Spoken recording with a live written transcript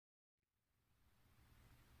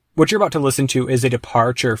What you're about to listen to is a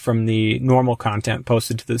departure from the normal content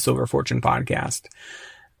posted to the Silver Fortune podcast.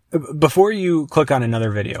 Before you click on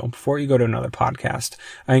another video, before you go to another podcast,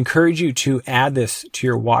 I encourage you to add this to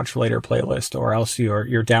your watch later playlist, or else your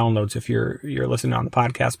downloads if you're listening on the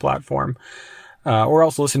podcast platform, or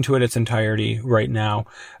else listen to it its entirety right now.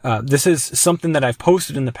 This is something that I've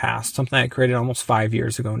posted in the past, something I created almost 5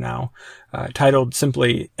 years ago now, titled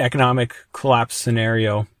simply Economic Collapse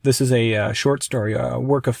Scenario. This is a short story, a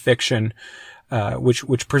work of fiction,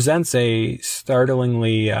 which presents a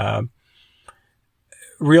startlingly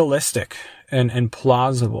realistic and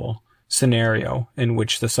plausible scenario in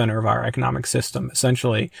which the center of our economic system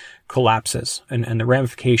essentially collapses, and the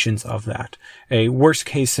ramifications of that. A worst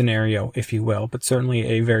case scenario, if you will, but certainly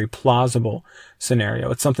a very plausible scenario.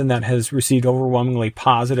 It's something that has received overwhelmingly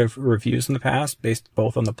positive reviews in the past, based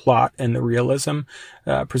both on the plot and the realism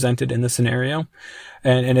presented in the scenario.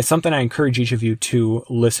 And it's something I encourage each of you to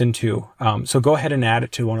listen to. So go ahead and add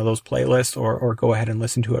it to one of those playlists, or go ahead and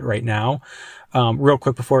listen to it right now. Real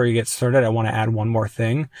quick before we get started, I want to add one more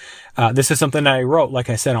thing. This is something that I wrote, like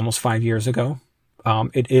I said, almost 5 years ago.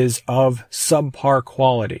 It is of subpar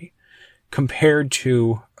quality compared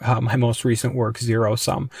to my most recent work, Zero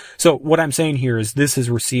Sum. So what I'm saying here is this has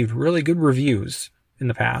received really good reviews in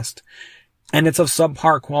the past, and it's of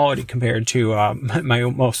subpar quality compared to my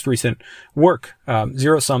most recent work,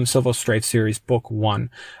 Zero Sum Civil Strife Series Book 1,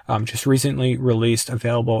 just recently released,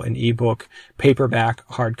 available in ebook, paperback,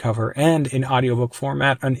 hardcover, and in audiobook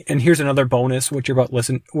format. And here's another bonus: what you're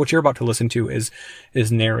about to listen to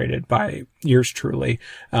is narrated by yours truly,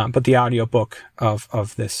 but the audiobook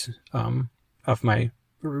of this of my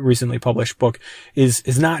recently published book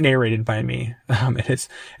is not narrated by me. It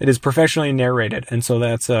is professionally narrated. And so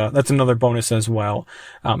that's another bonus as well,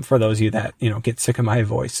 for those of you that, get sick of my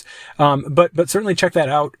voice. But certainly check that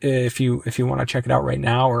out if you want to check it out right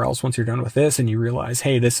now, or else once you're done with this and you realize,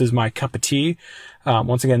 hey, this is my cup of tea.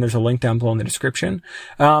 Once again, there's a link down below in the description.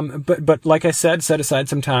 But like I said, set aside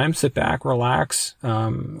some time, sit back, relax,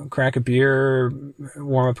 crack a beer,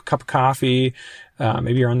 warm up a cup of coffee.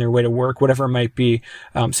 Maybe you're on your way to work, whatever it might be.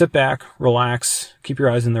 Sit back, relax, keep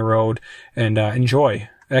your eyes on the road, and enjoy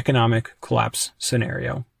Economic Collapse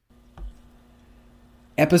Scenario.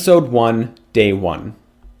 Episode 1, Day 1.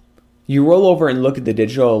 You roll over and look at the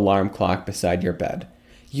digital alarm clock beside your bed.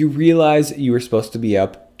 You realize you were supposed to be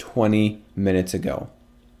up 20 minutes ago.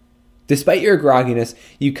 Despite your grogginess,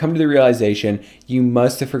 you come to the realization you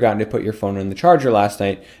must have forgotten to put your phone on the charger last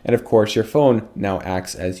night, and of course your phone now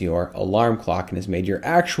acts as your alarm clock and has made your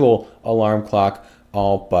actual alarm clock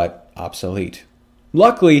all but obsolete.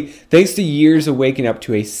 Luckily, thanks to years of waking up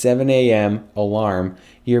to a 7 a.m. alarm,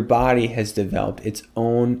 your body has developed its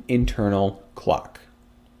own internal clock.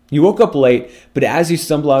 You woke up late, but as you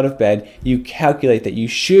stumble out of bed, you calculate that you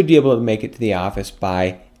should be able to make it to the office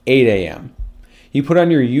by 8 a.m. You put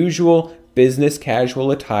on your usual business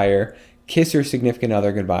casual attire, kiss your significant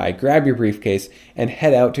other goodbye, grab your briefcase, and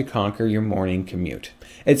head out to conquer your morning commute.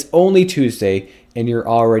 It's only Tuesday, and you're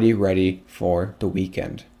already ready for the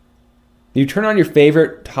weekend. You turn on your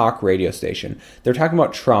favorite talk radio station. They're talking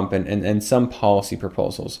about Trump and some policy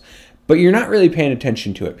proposals. But you're not really paying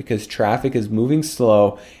attention to it because traffic is moving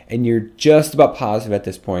slow, and you're just about positive at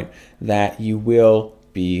this point that you will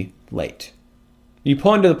be late. You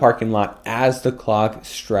pull into the parking lot as the clock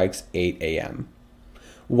strikes 8 a.m.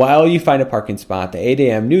 While you find a parking spot, the 8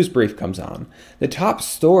 a.m. news brief comes on. The top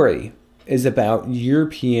story is about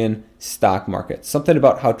European stock markets, something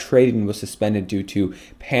about how trading was suspended due to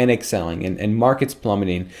panic selling and markets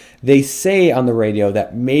plummeting. They say on the radio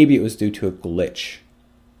that maybe it was due to a glitch.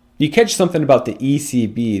 You catch something about the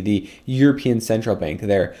ECB, the European Central Bank,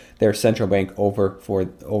 their central bank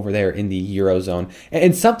over there in the Eurozone,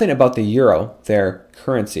 and something about the euro, their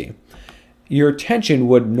currency. Your attention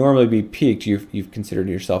would normally be piqued. You've considered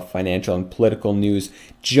yourself financial and political news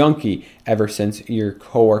junkie ever since your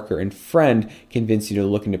coworker and friend convinced you to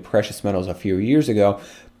look into precious metals a few years ago,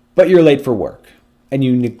 but you're late for work, and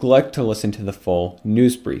you neglect to listen to the full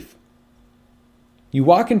news brief. You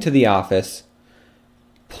walk into the office,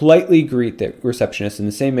 politely greet the receptionist in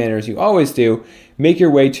the same manner as you always do, make your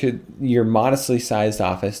way to your modestly sized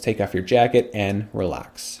office, take off your jacket, and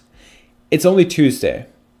relax. It's only Tuesday.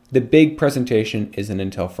 The big presentation isn't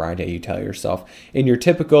until Friday, you tell yourself, in your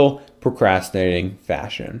typical procrastinating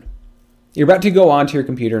fashion. You're about to go onto your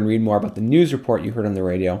computer and read more about the news report you heard on the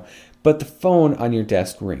radio, but the phone on your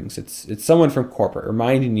desk rings. It's someone from corporate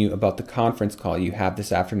reminding you about the conference call you have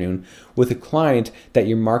this afternoon with a client that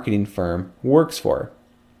your marketing firm works for.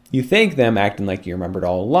 You thank them, acting like you remembered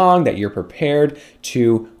all along, that you're prepared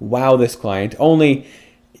to wow this client, only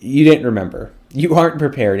you didn't remember. You aren't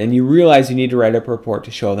prepared, and you realize you need to write up a report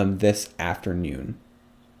to show them this afternoon.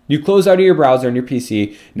 You close out of your browser on your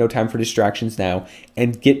PC, no time for distractions now,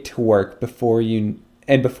 and get to work before you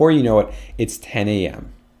know it, it's 10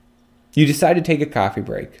 a.m. You decide to take a coffee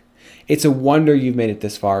break. It's a wonder you've made it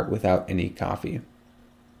this far without any coffee.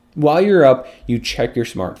 While you're up, you check your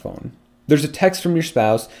smartphone. There's a text from your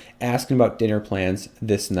spouse asking about dinner plans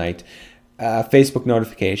this night. Facebook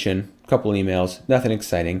notification, a couple emails, nothing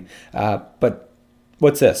exciting. But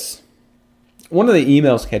what's this? One of the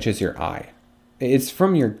emails catches your eye. It's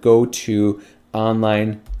from your go-to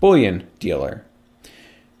online bullion dealer.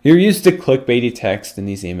 You're used to clickbaity text in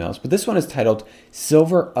these emails, but this one is titled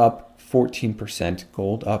Silver Up 14%,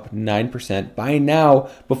 Gold Up 9%, buy now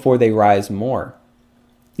before they rise more.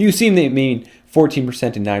 You assume they mean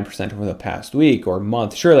 14% and 9% over the past week or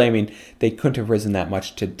month. Surely, they couldn't have risen that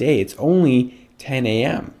much today. It's only 10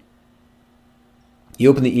 a.m. You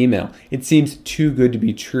open the email. It seems too good to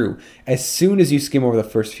be true. As soon as you skim over the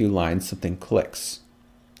first few lines, something clicks.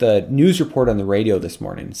 The news report on the radio this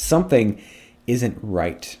morning. Something isn't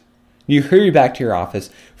right. You hurry back to your office,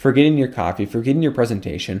 forgetting your coffee, forgetting your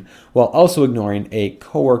presentation, while also ignoring a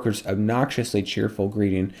coworker's obnoxiously cheerful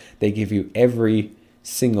greeting they give you every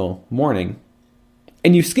single morning.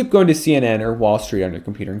 And you skip going to CNN or Wall Street on your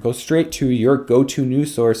computer and go straight to your go-to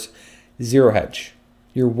news source, Zero Hedge,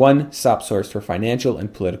 your one-stop source for financial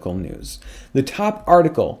and political news. The top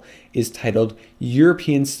article is titled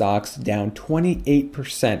European Stocks Down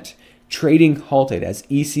 28%, Trading Halted as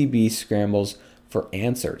ECB Scrambles for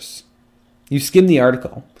Answers. You skim the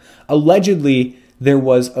article. Allegedly, there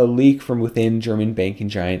was a leak from within German banking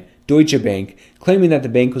giant Deutsche Bank, claiming that the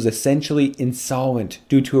bank was essentially insolvent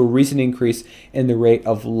due to a recent increase in the rate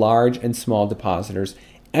of large and small depositors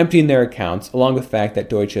emptying their accounts, along with the fact that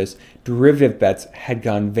Deutsche's derivative bets had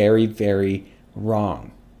gone very, very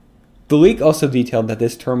wrong. The leak also detailed that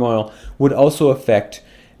this turmoil would also affect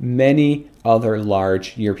many other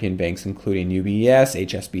large European banks, including UBS,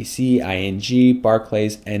 HSBC, ING,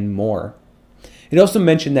 Barclays, and more. It also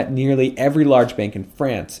mentioned that nearly every large bank in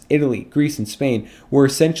France, Italy, Greece, and Spain were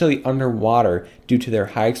essentially underwater due to their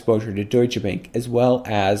high exposure to Deutsche Bank as well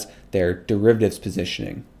as their derivatives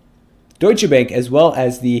positioning. Deutsche Bank, as well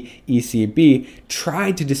as the ECB,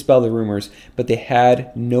 tried to dispel the rumors, but they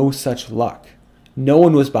had no such luck. No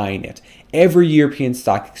one was buying it. Every European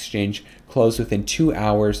stock exchange closed within 2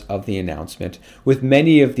 hours of the announcement, with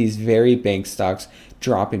many of these very bank stocks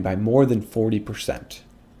dropping by more than 40%.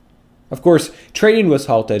 Of course, trading was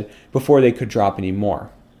halted before they could drop any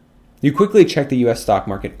more. You quickly check the US stock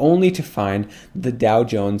market only to find the Dow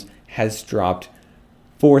Jones has dropped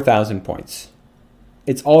 4,000 points.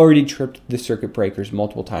 It's already tripped the circuit breakers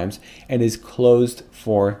multiple times and is closed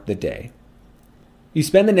for the day. You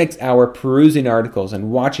spend the next hour perusing articles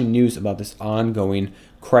and watching news about this ongoing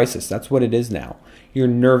crisis. That's what it is now. You're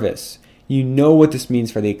nervous. You know what this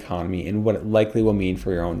means for the economy and what it likely will mean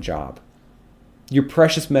for your own job. Your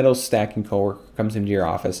precious metals stacking coworker comes into your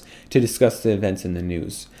office to discuss the events in the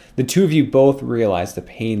news. The two of you both realize the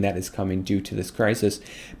pain that is coming due to this crisis,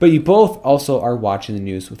 but you both also are watching the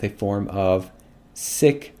news with a form of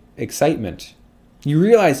sick excitement. You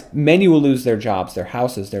realize many will lose their jobs, their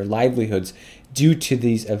houses, their livelihoods due to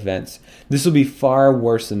these events. This will be far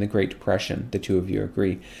worse than the Great Depression, the two of you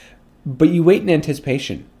agree. But you wait in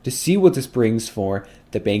anticipation to see what this brings for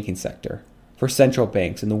the banking sector, for central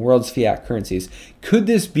banks and the world's fiat currencies. Could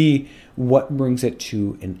this be what brings it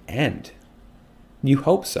to an end? You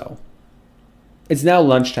hope so. It's now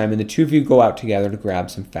lunchtime and the two of you go out together to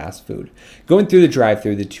grab some fast food. Going through the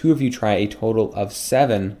drive-thru, the two of you try a total of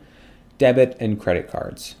 7 debit and credit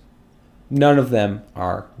cards. None of them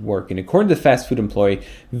are working. According to the fast food employee,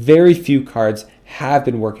 very few cards have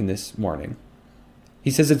been working this morning.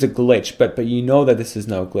 He says it's a glitch, but you know that this is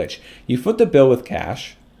no glitch. You foot the bill with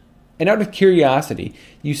cash, and out of curiosity,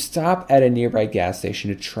 you stop at a nearby gas station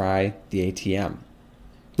to try the ATM.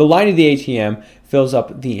 The line of the ATM fills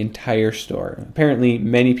up the entire store. Apparently,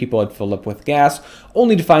 many people had filled up with gas,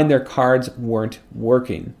 only to find their cards weren't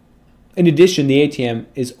working. In addition, the ATM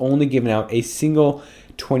is only giving out a single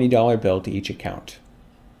 $20 bill to each account.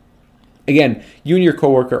 Again, you and your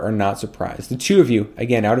coworker are not surprised. The two of you,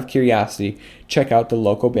 again, out of curiosity, check out the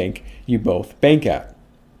local bank you both bank at.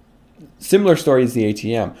 Similar story as the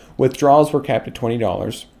ATM. Withdrawals were capped at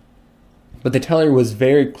 $20, but the teller was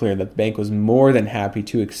very clear that the bank was more than happy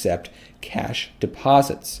to accept cash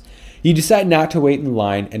deposits. You decide not to wait in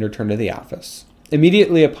line and return to the office.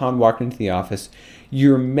 Immediately upon walking into the office,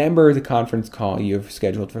 you remember the conference call you have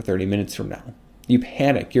scheduled for 30 minutes from now. You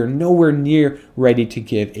panic. You're nowhere near ready to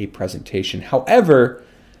give a presentation. However,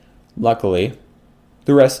 luckily,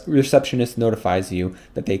 The receptionist notifies you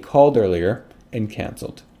that they called earlier and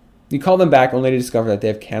canceled. You call them back only to discover that they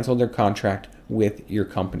have canceled their contract with your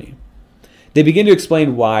company. They begin to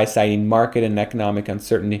explain why, citing market and economic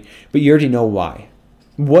uncertainty, but you already know why.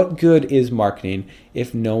 What good is marketing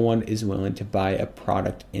if no one is willing to buy a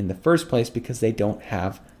product in the first place because they don't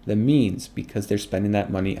have the means, because they're spending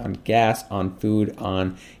that money on gas, on food,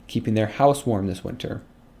 on keeping their house warm this winter?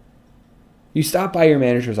 You stop by your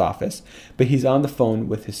manager's office, but he's on the phone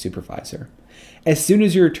with his supervisor. As soon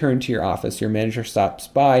as you return to your office, your manager stops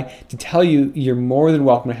by to tell you you're more than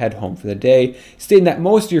welcome to head home for the day, stating that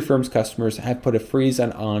most of your firm's customers have put a freeze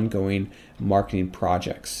on ongoing marketing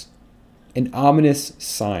projects. An ominous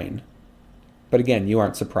sign. But again, you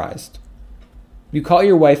aren't surprised. You call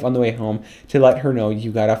your wife on the way home to let her know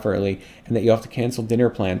you got off early and that you have to cancel dinner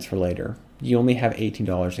plans for later. You only have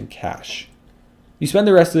 $18 in cash. You spend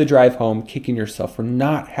the rest of the drive home kicking yourself for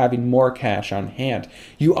not having more cash on hand.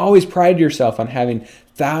 You always pride yourself on having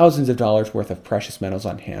thousands of dollars worth of precious metals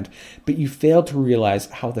on hand, but you fail to realize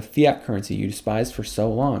how the fiat currency you despised for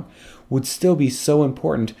so long would still be so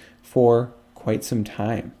important for quite some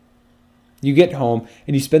time. You get home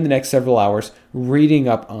and you spend the next several hours reading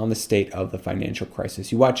up on the state of the financial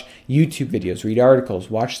crisis. You watch YouTube videos, read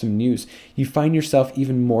articles, watch some news. You find yourself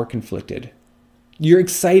even more conflicted. You're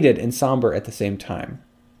excited and somber at the same time.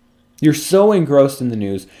 You're so engrossed in the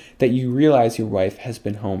news that you realize your wife has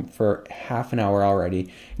been home for half an hour already and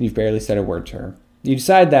you've barely said a word to her. You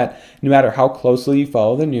decide that no matter how closely you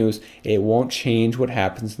follow the news, it won't change what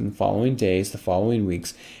happens in the following days, the following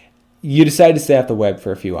weeks. You decide to stay off the web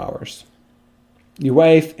for a few hours. Your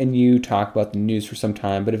wife and you talk about the news for some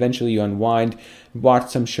time, but eventually you unwind,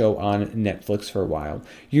 watch some show on Netflix for a while.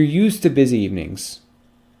 You're used to busy evenings,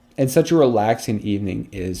 and such a relaxing evening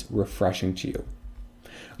is refreshing to you.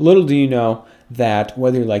 Little do you know that,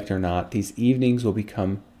 whether you like it or not, these evenings will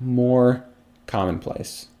become more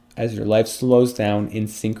commonplace as your life slows down in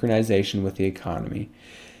synchronization with the economy.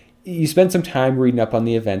 You spend some time reading up on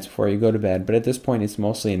the events before you go to bed, but at this point it's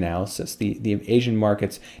mostly analysis. The Asian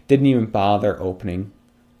markets didn't even bother opening.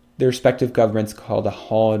 Their respective governments called a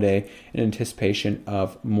holiday in anticipation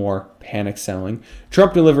of more panic selling.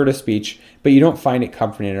 Trump delivered a speech, but you don't find it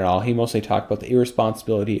comforting at all. He mostly talked about the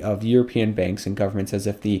irresponsibility of European banks and governments as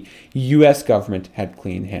if the U.S. government had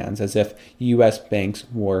clean hands, as if U.S. banks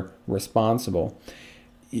were responsible.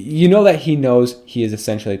 You know that he knows he is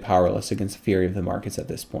essentially powerless against the fury of the markets at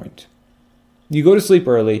this point. You go to sleep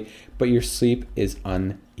early, but your sleep is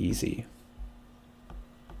uneasy.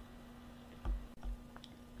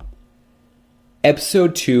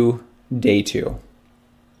 Episode 2, Day 2.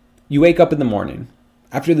 You wake up in the morning.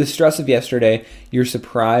 After the stress of yesterday, you're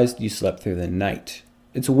surprised you slept through the night.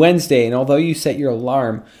 It's Wednesday, and although you set your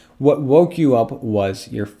alarm, what woke you up was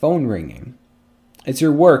your phone ringing. It's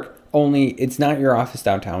your work, only it's not your office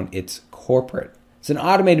downtown, it's corporate. It's an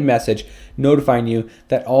automated message notifying you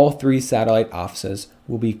that all 3 satellite offices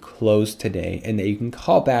will be closed today and that you can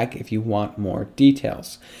call back if you want more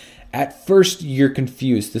details. At first, you're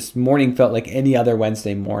confused. This morning felt like any other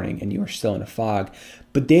Wednesday morning and you were still in a fog.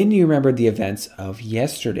 But then you remember the events of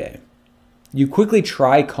yesterday. You quickly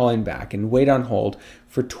try calling back and wait on hold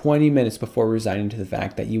for 20 minutes before resigning to the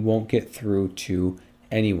fact that you won't get through to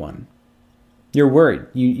anyone. You're worried.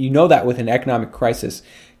 You know that with an economic crisis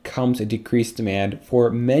comes a decreased demand for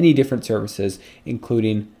many different services,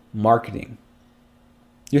 including marketing.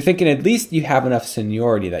 You're thinking at least you have enough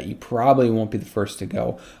seniority that you probably won't be the first to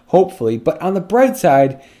go, hopefully. But on the bright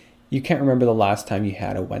side, you can't remember the last time you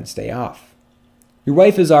had a Wednesday off. Your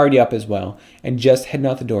wife is already up as well and just heading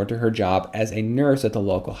out the door to her job as a nurse at the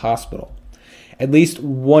local hospital. At least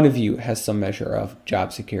one of you has some measure of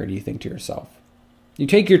job security, you think to yourself. You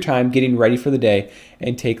take your time getting ready for the day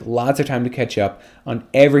and take lots of time to catch up on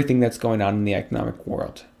everything that's going on in the economic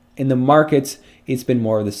world. In the markets, it's been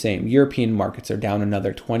more of the same. European markets are down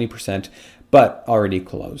another 20%, but already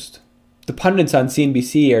closed. The pundits on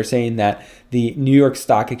CNBC are saying that the New York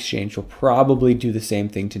Stock Exchange will probably do the same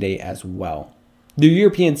thing today as well. The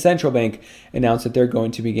European Central Bank announced that they're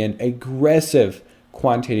going to begin aggressive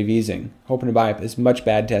quantitative easing, hoping to buy up as much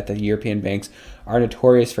bad debt that European banks are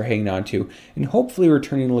notorious for hanging on to, and hopefully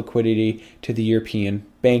returning liquidity to the European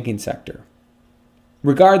banking sector.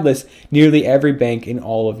 Regardless, nearly every bank in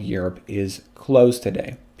all of Europe is closed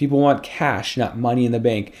today. People want cash, not money in the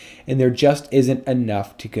bank, and there just isn't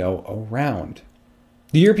enough to go around.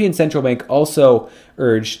 The European Central Bank also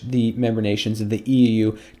urged the member nations of the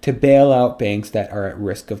EU to bail out banks that are at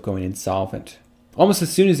risk of going insolvent. Almost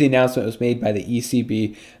as soon as the announcement was made by the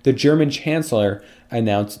ECB, the German Chancellor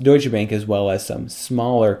announced Deutsche Bank, as well as some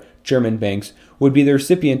smaller German banks, would be the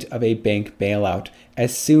recipient of a bank bailout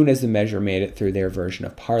as soon as the measure made it through their version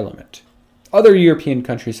of Parliament. Other European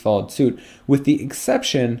countries followed suit, with the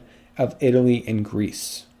exception of Italy and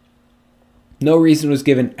Greece. No reason was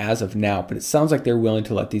given as of now, but it sounds like they're willing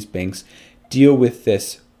to let these banks deal with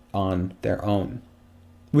this on their own.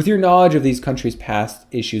 With your knowledge of these countries' past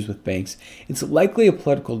issues with banks, it's likely a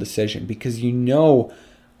political decision because you know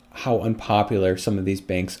how unpopular some of these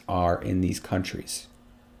banks are in these countries.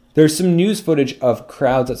 There's some news footage of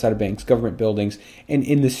crowds outside of banks, government buildings, and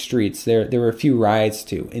in the streets. There were a few riots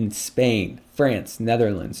too in Spain, France,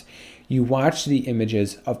 Netherlands. You watch the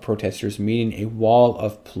images of protesters meeting a wall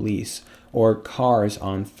of police or cars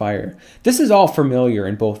on fire. This is all familiar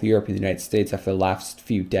in both Europe and the United States after the last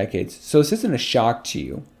few decades, so this isn't a shock to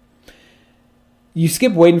you. You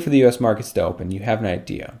skip waiting for the US markets to open. You have an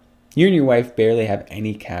idea. You and your wife barely have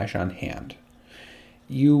any cash on hand.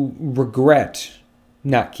 You regret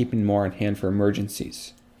not keeping more on hand for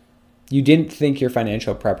emergencies. You didn't think your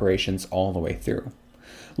financial preparations all the way through.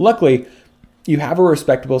 Luckily, you have a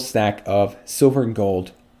respectable stack of silver and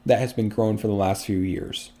gold that has been grown for the last few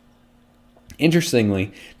years.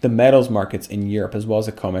 Interestingly, the metals markets in Europe as well as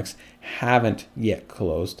the COMEX haven't yet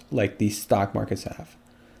closed like the stock markets have.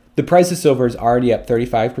 The price of silver is already up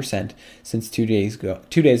 35% since 2 days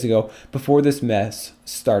ago before this mess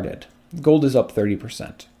started. Gold is up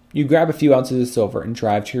 30%. You grab a few ounces of silver and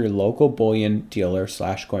drive to your local bullion dealer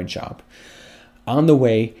 / coin shop. On the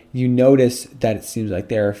way, you notice that it seems like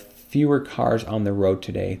there are fewer cars on the road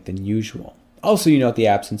today than usual. Also, you note the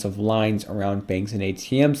absence of lines around banks and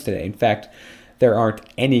ATMs today. In fact, there aren't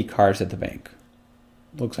any cars at the bank.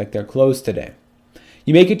 Looks like they're closed today.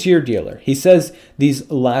 You make it to your dealer. He says these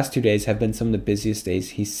last 2 days have been some of the busiest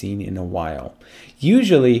days he's seen in a while.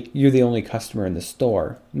 Usually, you're the only customer in the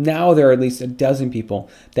store. Now there are at least a dozen people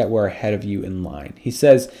that were ahead of you in line. He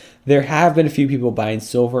says there have been a few people buying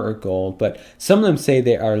silver or gold, but some of them say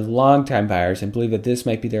they are longtime buyers and believe that this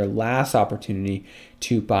might be their last opportunity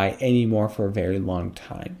to buy any more for a very long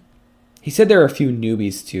time. He said there are a few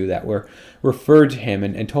newbies too that were referred to him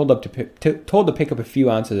and told to pick up a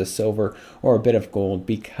few ounces of silver or a bit of gold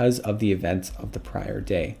because of the events of the prior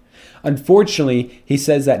day. Unfortunately, he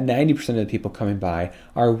says that 90% of the people coming by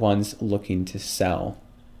are ones looking to sell.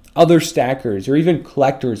 Other stackers or even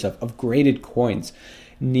collectors of graded coins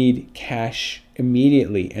need cash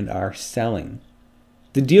immediately and are selling.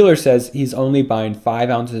 The dealer says he's only buying 5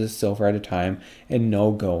 ounces of silver at a time and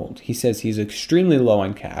no gold. He says he's extremely low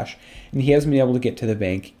on cash and he hasn't been able to get to the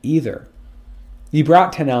bank either. He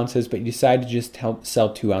brought 10 ounces, but you decided to just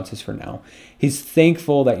sell 2 ounces for now. He's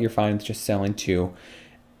thankful that you're fine with just selling 2.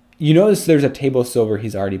 You notice there's a table of silver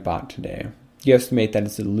he's already bought today. You estimate that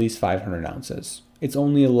it's at least 500 ounces. It's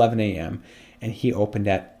only 11 a.m. and he opened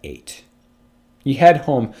at 8. You head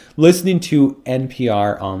home listening to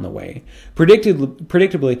NPR on the way.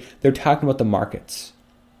 Predictably, they're talking about the markets.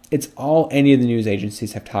 It's all any of the news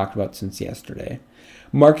agencies have talked about since yesterday.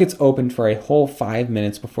 Markets opened for a whole 5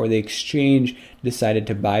 minutes before the exchange decided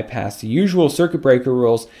to bypass the usual circuit breaker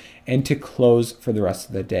rules and to close for the rest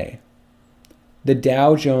of the day. The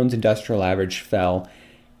Dow Jones Industrial Average fell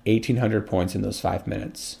 1,800 points in those 5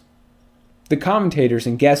 minutes. The commentators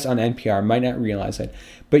and guests on NPR might not realize it,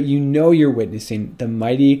 but you know you're witnessing the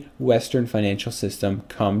mighty Western financial system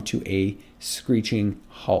come to a screeching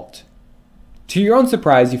halt. To your own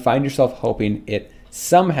surprise, you find yourself hoping it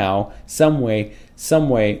somehow, someone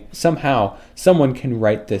can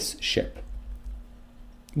right this ship.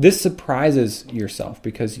 This surprises yourself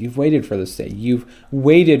because you've waited for this day. You've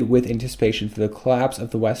waited with anticipation for the collapse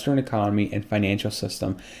of the Western economy and financial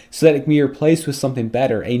system so that it can be replaced with something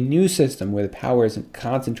better, a new system where the power isn't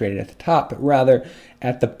concentrated at the top, but rather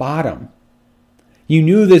at the bottom. You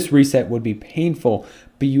knew this reset would be painful,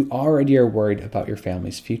 but you already are worried about your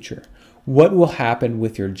family's future. What will happen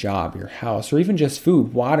with your job, your house, or even just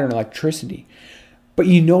food, water, and electricity? But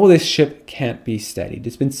you know this ship can't be steadied.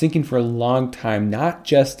 It's been sinking for a long time, not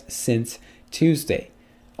just since Tuesday.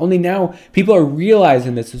 Only now people are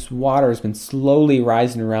realizing that this water has been slowly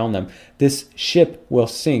rising around them. This ship will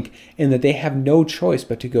sink and that they have no choice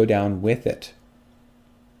but to go down with it.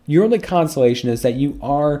 Your only consolation is that you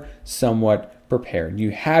are somewhat prepared.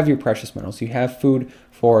 You have your precious metals. You have food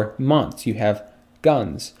for months. You have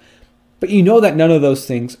guns. But you know that none of those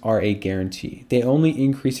things are a guarantee. They only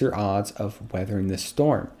increase your odds of weathering this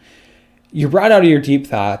storm. You're brought out of your deep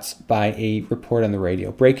thoughts by a report on the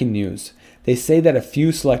radio. Breaking news. They say that a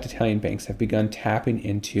few select Italian banks have begun tapping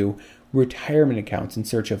into retirement accounts in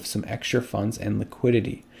search of some extra funds and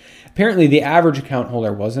liquidity. Apparently, the average account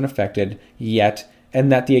holder wasn't affected yet,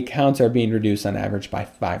 and that the accounts are being reduced on average by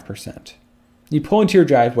 5%. You pull into your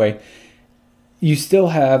driveway. You still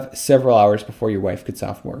have several hours before your wife gets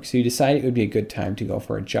off work, so you decide it would be a good time to go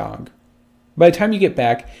for a jog. By the time you get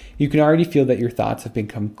back, you can already feel that your thoughts have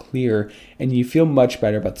become clear and you feel much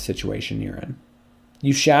better about the situation you're in.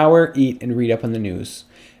 You shower, eat, and read up on the news.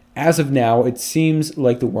 As of now, it seems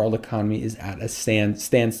like the world economy is at a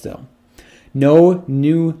standstill. No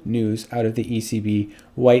new news out of the ECB,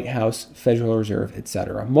 White House, Federal Reserve,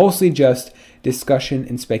 etc. Mostly just discussion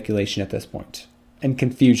and speculation at this point, and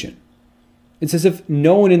confusion. It's as if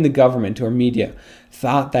no one in the government or media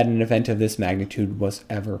thought that an event of this magnitude was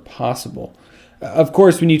ever possible. Of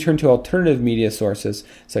course, when you turn to alternative media sources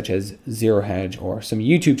such as Zero Hedge or some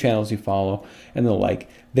YouTube channels you follow and the like,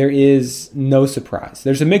 there is no surprise.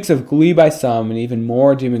 There's a mix of glee by some and even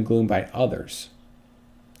more doom and gloom by others.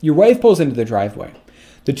 Your wife pulls into the driveway.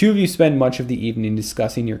 The two of you spend much of the evening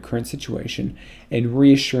discussing your current situation and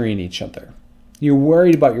reassuring each other. You're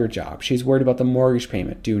worried about your job. She's worried about the mortgage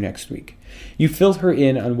payment due next week. You fill her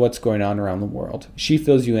in on what's going on around the world. She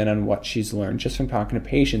fills you in on what she's learned just from talking to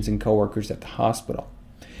patients and coworkers at the hospital.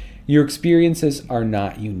 Your experiences are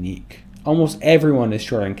not unique. Almost everyone is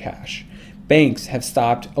short on cash. Banks have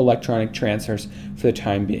stopped electronic transfers for the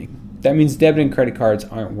time being. That means debit and credit cards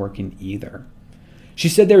aren't working either. She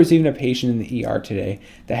said there was even a patient in the ER today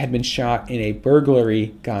that had been shot in a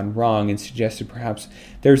burglary gone wrong and suggested perhaps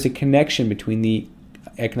there's a connection between the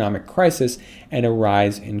economic crisis and a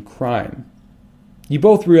rise in crime. You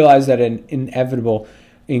both realize that an inevitable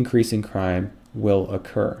increase in crime will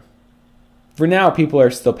occur. For now, people are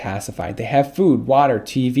still pacified. They have food, water,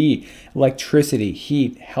 TV, electricity,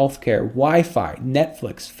 heat, healthcare, Wi-Fi,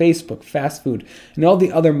 Netflix, Facebook, fast food, and all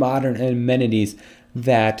the other modern amenities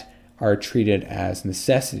that are treated as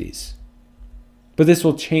necessities. But this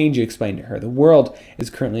will change, you explain to her. The world is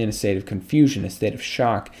currently in a state of confusion, a state of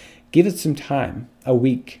shock. Give it some time, a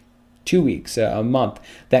week, 2 weeks, a month.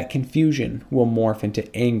 That confusion will morph into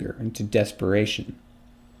anger, into desperation.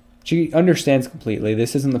 She understands completely.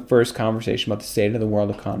 This isn't the first conversation about the state of the world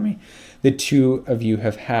economy the two of you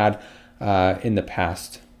have had in the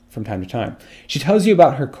past from time to time. She tells you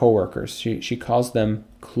about her coworkers. She calls them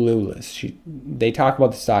clueless. They talk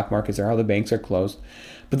about the stock markets or how the banks are closed,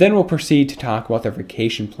 but then we'll proceed to talk about their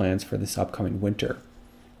vacation plans for this upcoming winter.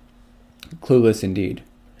 Clueless indeed.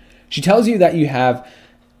 She tells you that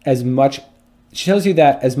as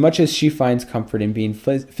much as she finds comfort in being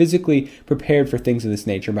physically prepared for things of this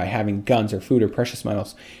nature by having guns or food or precious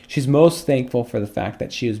metals, she's most thankful for the fact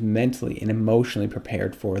that she is mentally and emotionally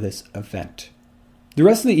prepared for this event. The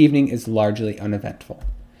rest of the evening is largely uneventful.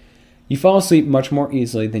 You fall asleep much more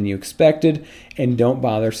easily than you expected and don't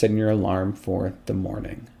bother setting your alarm for the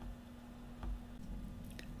morning.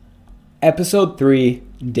 Episode 3,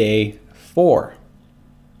 Day 4.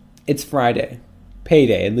 It's Friday.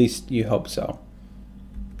 Payday, at least you hope so.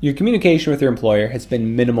 Your communication with your employer has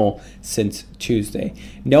been minimal since Tuesday.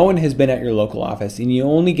 No one has been at your local office, and you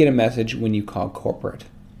only get a message when you call corporate.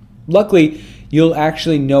 Luckily, you'll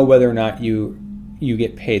actually know whether or not you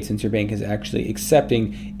get paid since your bank is actually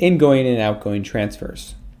accepting ingoing and outgoing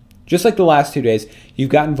transfers. Just like the last 2 days,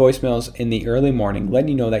 you've gotten voicemails in the early morning letting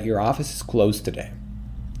you know that your office is closed today.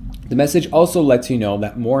 The message also lets you know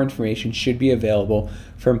that more information should be available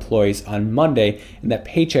for employees on Monday and that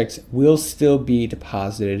paychecks will still be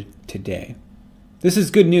deposited today. This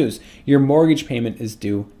is good news. Your mortgage payment is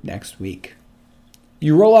due next week.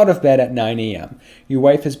 You roll out of bed at 9 a.m. Your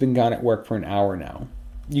wife has been gone at work for an hour now.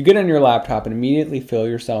 You get on your laptop and immediately fill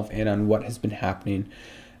yourself in on what has been happening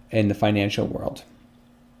in the financial world.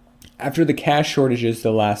 After the cash shortages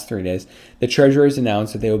the last 3 days, the Treasury has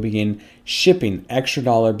announced that they will begin shipping extra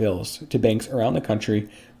dollar bills to banks around the country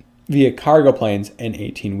via cargo planes and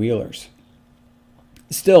 18-wheelers.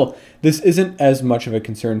 Still, this isn't as much of a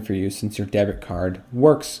concern for you since your debit card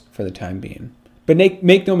works for the time being. But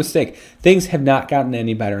make no mistake, things have not gotten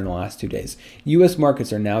any better in the last 2 days. U.S.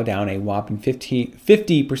 markets are now down a whopping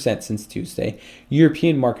 50% since Tuesday.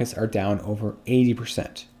 European markets are down over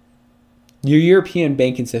 80%. Your European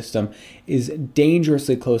banking system is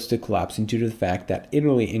dangerously close to collapsing due to the fact that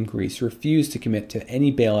Italy and Greece refuse to commit to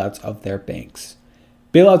any bailouts of their banks.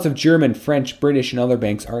 Bailouts of German, French, British, and other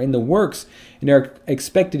banks are in the works and are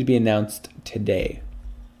expected to be announced today.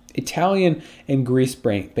 Italian and Greece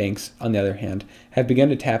banks, on the other hand, have begun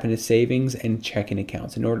to tap into savings and checking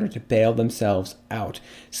accounts in order to bail themselves out,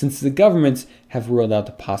 since the governments have ruled out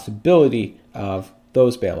the possibility of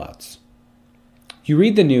those bailouts. You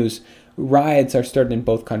read the news, riots are starting in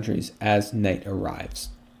both countries as night arrives.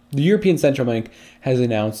 The European Central Bank has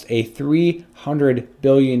announced a €300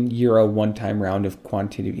 billion one-time round of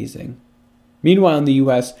quantitative easing. Meanwhile, in the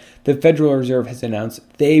U.S., the Federal Reserve has announced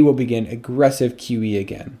they will begin aggressive QE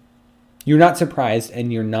again. You're not surprised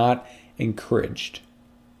and you're not encouraged.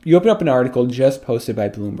 You open up an article just posted by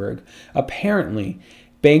Bloomberg. Apparently,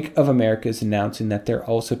 Bank of America is announcing that they're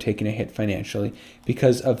also taking a hit financially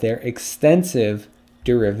because of their extensive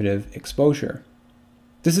derivative exposure.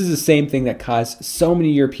 This is the same thing that caused so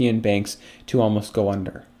many European banks to almost go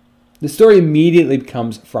under. The story immediately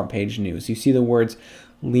becomes front page news. You see the words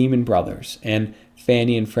Lehman Brothers and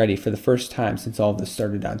Fannie and Freddie for the first time since all of this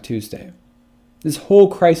started on Tuesday. This whole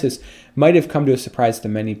crisis might have come to a surprise to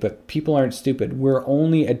many, but people aren't stupid. We're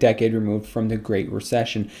only a decade removed from the Great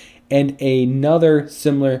Recession, and another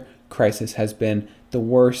similar crisis has been the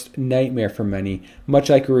worst nightmare for many, much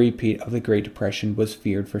like a repeat of the Great Depression was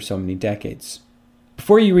feared for so many decades.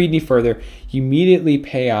 Before you read any further, you immediately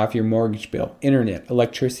pay off your mortgage bill, internet,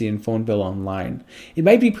 electricity, and phone bill online. It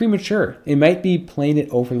might be premature. It might be playing it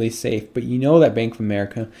overly safe, but you know that Bank of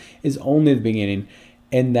America is only the beginning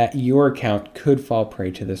and that your account could fall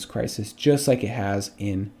prey to this crisis just like it has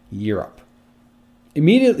in Europe.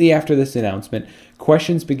 Immediately after this announcement,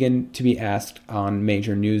 questions begin to be asked on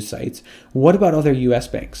major news sites. What about other U.S.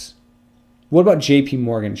 banks? What about JP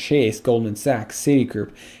Morgan, Chase, Goldman Sachs,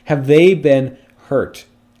 Citigroup? Have they been hurt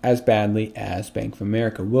as badly as Bank of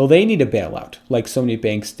America? Will they need a bailout like so many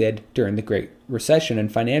banks did during the Great Recession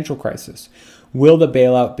and financial crisis? Will the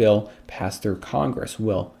bailout bill pass through Congress?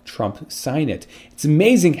 Will Trump sign it? It's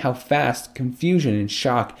amazing how fast confusion and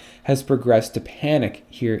shock has progressed to panic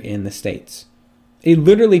here in the States. It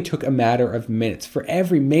literally took a matter of minutes for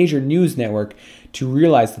every major news network to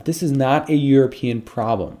realize that this is not a European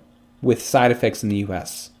problem with side effects in the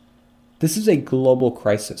US. This is a global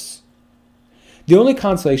crisis. The only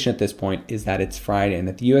consolation at this point is that it's Friday and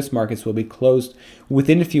that the US markets will be closed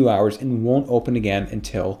within a few hours and won't open again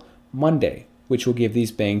until Monday, which will give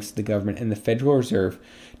these banks, the government, and the Federal Reserve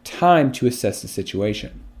time to assess the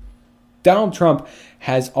situation. Donald Trump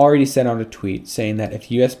has already sent out a tweet saying that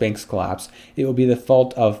if U.S. banks collapse, it will be the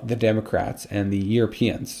fault of the Democrats and the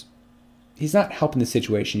Europeans. He's not helping the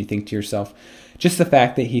situation, you think to yourself. Just the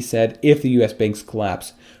fact that he said if the U.S. banks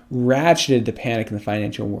collapse ratcheted the panic in the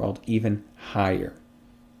financial world even higher.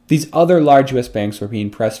 These other large U.S. banks were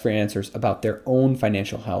being pressed for answers about their own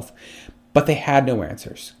financial health, but they had no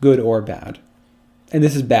answers, good or bad. And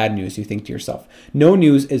this is bad news, you think to yourself. No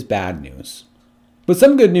news is bad news. But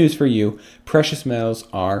some good news for you, precious metals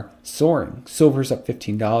are soaring. Silver's up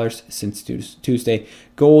 $15 since Tuesday.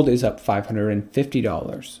 Gold is up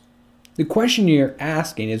 $550. The question you're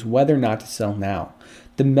asking is whether or not to sell now.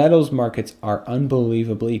 The metals markets are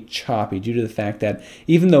unbelievably choppy due to the fact that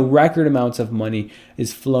even though record amounts of money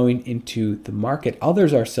is flowing into the market,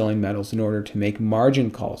 others are selling metals in order to make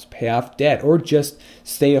margin calls, pay off debt, or just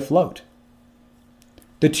stay afloat.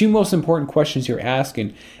 The two most important questions you're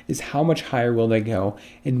asking is how much higher will they go,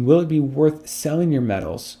 and will it be worth selling your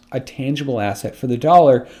metals, a tangible asset, for the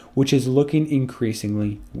dollar, which is looking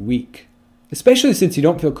increasingly weak, especially since you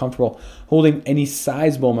don't feel comfortable holding any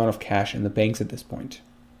sizable amount of cash in the banks at this point.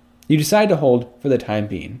 You decide to hold for the time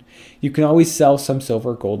being. You can always sell some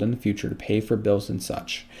silver or gold in the future to pay for bills and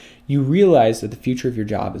such. You realize that the future of your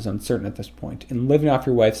job is uncertain at this point, and living off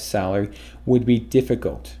your wife's salary would be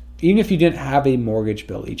difficult, even if you didn't have a mortgage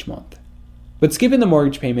bill each month. But skipping the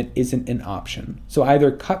mortgage payment isn't an option. So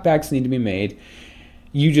either cutbacks need to be made,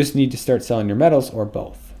 you just need to start selling your metals, or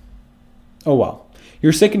both. Oh well,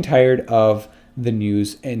 you're sick and tired of the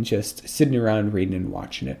news and just sitting around reading and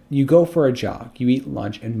watching it. You go for a jog, you eat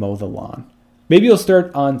lunch and mow the lawn. Maybe you'll start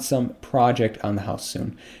on some project on the house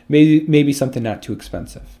soon. Maybe something not too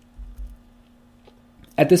expensive.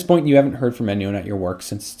 At this point, you haven't heard from anyone at your work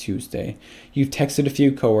since Tuesday. You've texted a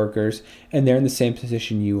few coworkers, and they're in the same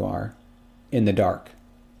position you are, in the dark.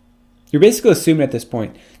 You're basically assuming at this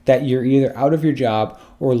point that you're either out of your job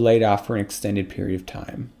or laid off for an extended period of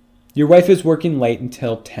time. Your wife is working late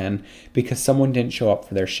until 10 because someone didn't show up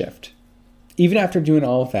for their shift. Even after doing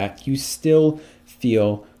all of that, you still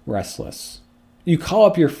feel restless. You call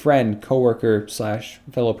up your friend, coworker /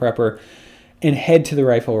 fellow prepper, and head to the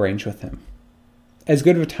rifle range with him. As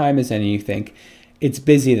good of a time as any, you think. It's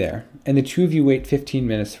busy there, and the two of you wait 15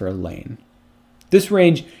 minutes for a lane. This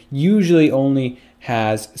range usually only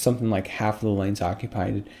has something like half of the lanes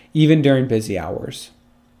occupied, even during busy hours.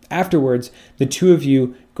 Afterwards, the two of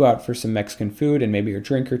you go out for some Mexican food and maybe a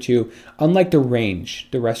drink or two. Unlike the range,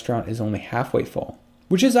 the restaurant is only halfway full,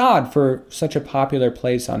 which is odd for such a popular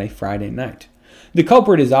place on a Friday night. The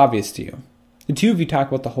culprit is obvious to you. The two of you talk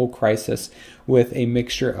about the whole crisis with a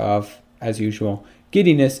mixture of, as usual,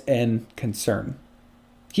 giddiness and concern.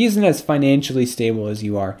 He isn't as financially stable as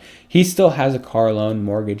you are. He still has a car loan,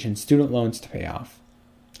 mortgage, and student loans to pay off.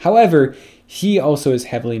 However, he also is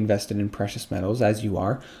heavily invested in precious metals, as you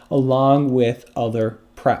are, along with other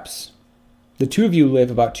preps. The two of you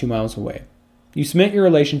live about 2 miles away. You cement your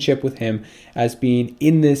relationship with him as being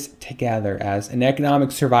in this together, as an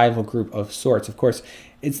economic survival group of sorts. Of course,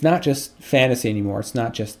 it's not just fantasy anymore. It's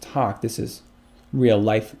not just talk. This is real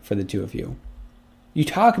life for the two of you. You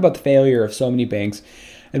talk about the failure of so many banks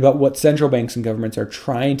and about what central banks and governments are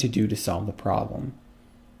trying to do to solve the problem.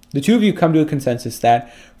 The two of you come to a consensus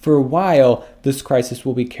that, for a while, this crisis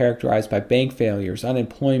will be characterized by bank failures,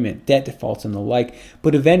 unemployment, debt defaults, and the like,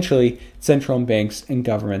 but eventually, central banks and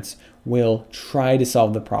governments will try to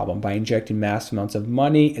solve the problem by injecting mass amounts of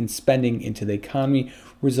money and spending into the economy,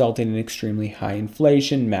 resulting in extremely high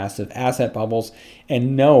inflation, massive asset bubbles,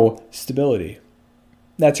 and no stability.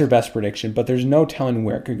 That's your best prediction, but there's no telling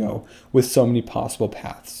where it could go with so many possible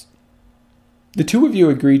paths. The two of you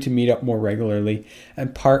agree to meet up more regularly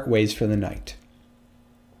and part ways for the night.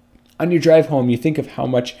 On your drive home, you think of how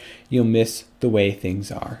much you'll miss the way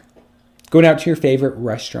things are. Going out to your favorite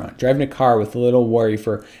restaurant, driving a car with a little worry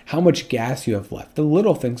for how much gas you have left, the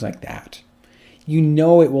little things like that. You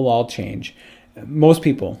know it will all change. Most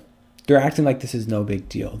people, they're acting like this is no big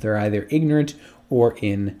deal. They're either ignorant or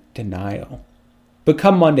in denial. But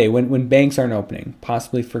come Monday, when banks aren't opening,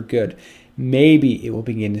 possibly for good, maybe it will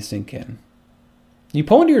begin to sink in. You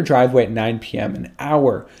pull into your driveway at 9 p.m., an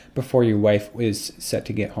hour before your wife is set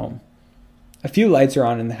to get home. A few lights are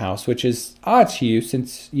on in the house, which is odd to you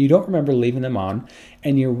since you don't remember leaving them on,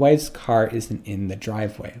 and your wife's car isn't in the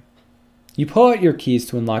driveway. You pull out your keys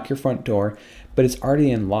to unlock your front door, but it's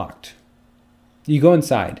already unlocked. You go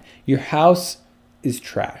inside. Your house is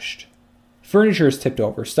trashed. Furniture is tipped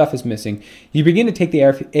over. Stuff is missing. You begin to take the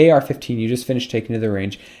AR-15 you just finished taking to the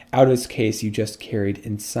range out of its case you just carried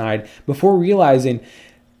inside before realizing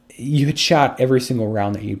you had shot every single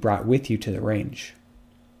round that you brought with you to the range.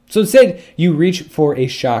 So instead, you reach for a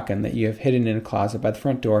shotgun that you have hidden in a closet by the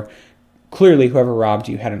front door. Clearly, whoever robbed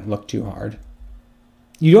you hadn't looked too hard.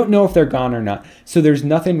 You don't know if they're gone or not, so there's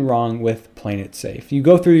nothing wrong with playing it safe. You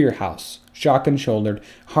go through your house, shotgun shouldered,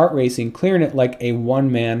 heart racing, clearing it like a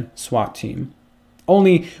one-man SWAT team.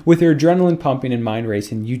 Only with your adrenaline pumping and mind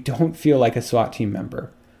racing, you don't feel like a SWAT team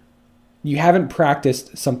member. You haven't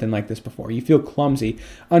practiced something like this before. You feel clumsy,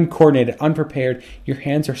 uncoordinated, unprepared. Your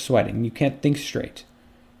hands are sweating. You can't think straight.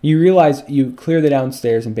 You realize you clear the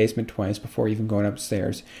downstairs and basement twice before even going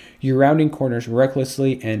upstairs. You're rounding corners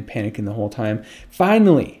recklessly and panicking the whole time.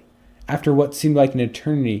 Finally, after what seemed like an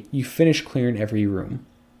eternity, you finish clearing every room.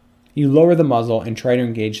 You lower the muzzle and try to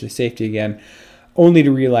engage the safety again, only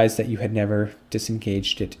to realize that you had never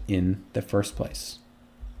disengaged it in the first place.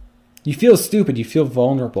 You feel stupid. You feel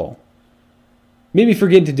vulnerable. Maybe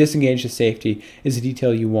forgetting to disengage the safety is a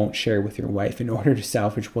detail you won't share with your wife in order to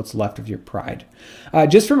salvage what's left of your pride.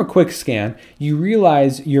 Just from a quick scan, you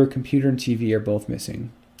realize your computer and TV are both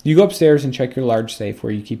missing. You go upstairs and check your large safe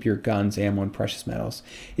where you keep your guns, ammo, and precious metals.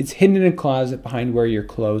 It's hidden in a closet behind where your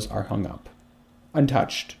clothes are hung up.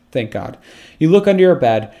 Untouched, thank God. You look under your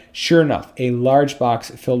bed. Sure enough, a large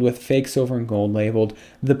box filled with fake silver and gold labeled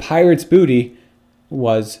 "The Pirate's Booty"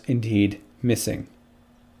 was indeed missing.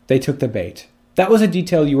 They took the bait. That was a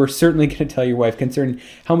detail you were certainly going to tell your wife, concerning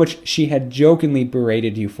how much she had jokingly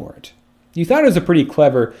berated you for it. You thought it was a pretty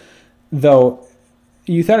clever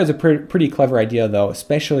idea, though,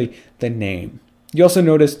 especially the name. You also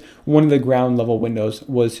noticed one of the ground level windows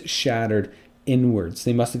was shattered inwards.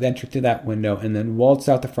 They must have entered through that window and then waltzed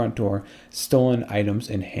out the front door, stolen items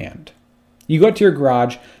in hand. You go to your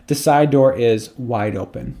garage. The side door is wide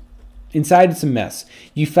open. Inside, it's a mess.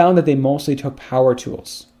 You found that they mostly took power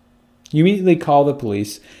tools. You immediately call the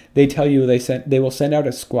police. They tell you they will send out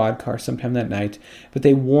a squad car sometime that night, but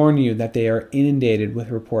they warn you that they are inundated with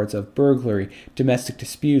reports of burglary, domestic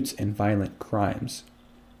disputes, and violent crimes.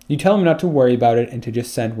 You tell them not to worry about it and to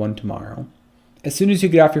just send one tomorrow. As soon as you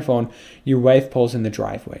get off your phone, your wife pulls in the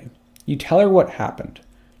driveway. You tell her what happened.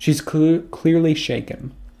 She's clearly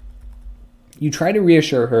shaken. You try to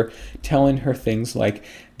reassure her, telling her things like,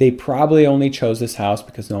 they probably only chose this house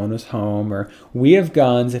because no one was home, or we have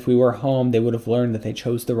guns. If we were home, they would have learned that they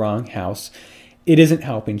chose the wrong house. It isn't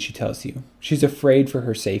helping, she tells you. She's afraid for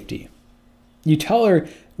her safety. You tell her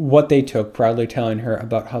what they took, proudly telling her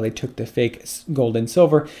about how they took the fake gold and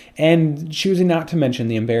silver, and choosing not to mention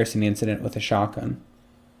the embarrassing incident with the shotgun.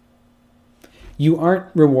 You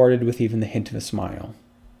aren't rewarded with even the hint of a smile.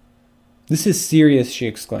 This is serious, she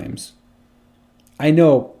exclaims. I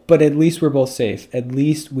know, but at least we're both safe. At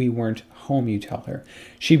least we weren't home, you tell her.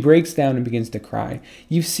 She breaks down and begins to cry.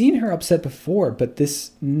 You've seen her upset before, but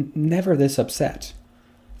never this upset.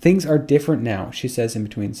 Things are different now, she says in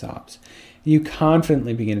between sobs. You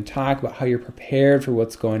confidently begin to talk about how you're prepared for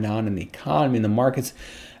what's going on in the economy and the markets,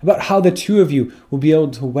 about how the two of you will be able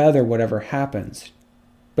to weather whatever happens.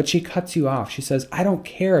 But she cuts you off. She says, I don't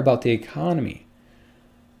care about the economy.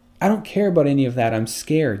 I don't care about any of that. I'm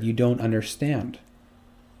scared. You don't understand.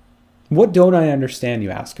 What don't I understand, you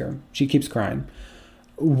ask her. She keeps crying.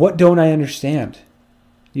 What don't I understand?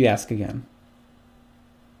 You ask again.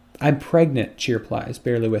 I'm pregnant, she replies,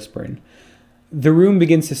 barely whispering. The room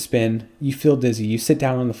begins to spin. You feel dizzy. You sit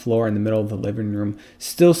down on the floor in the middle of the living room,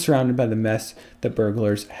 still surrounded by the mess the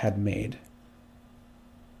burglars had made.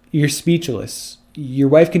 You're speechless. Your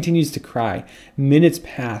wife continues to cry. Minutes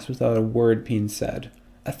pass without a word being said.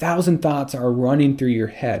 1,000 thoughts are running through your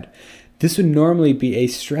head. This would normally be a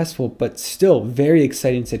stressful but still very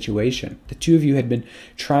exciting situation. The two of you had been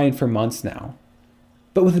trying for months now.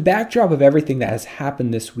 But with the backdrop of everything that has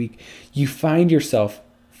happened this week, you find yourself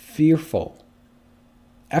fearful.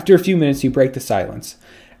 After a few minutes, you break the silence.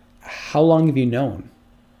 How long have you known?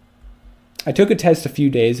 I took a test a few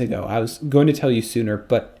days ago. I was going to tell you sooner,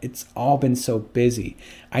 but it's all been so busy.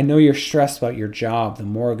 I know you're stressed about your job, the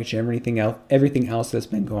mortgage, everything else that's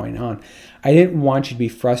been going on. I didn't want you to be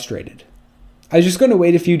frustrated. I was just going to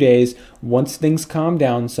wait a few days once things calm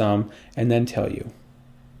down some and then tell you.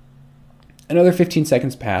 Another 15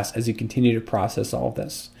 seconds pass as you continue to process all of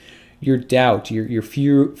this. Your doubt, your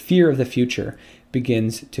fear of the future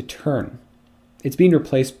begins to turn. It's being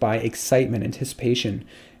replaced by excitement, anticipation,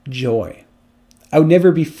 joy. I would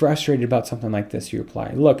never be frustrated about something like this, you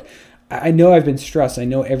reply. Look, I know I've been stressed. I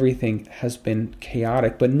know everything has been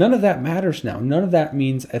chaotic, but none of that matters now. None of that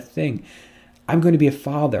means a thing. I'm going to be a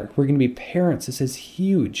father. We're going to be parents. This is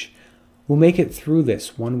huge. We'll make it through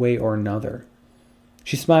this one way or another.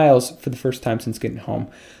 She smiles for the first time since getting home.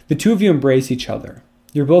 The two of you embrace each other.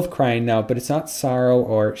 You're both crying now, but it's not sorrow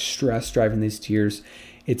or stress driving these tears.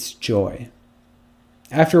 It's joy.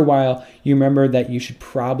 After a while, you remember that you should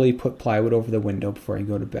probably put plywood over the window before you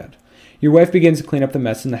go to bed. Your wife begins to clean up the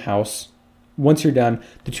mess in the house. Once you're done,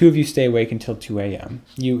 the two of you stay awake until 2 a.m.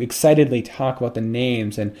 You excitedly talk about the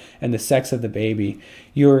names and the sex of the baby.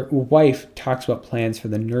 Your wife talks about plans for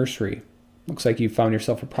the nursery. Looks like you found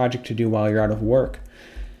yourself a project to do while you're out of work.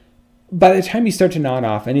 By the time you start to nod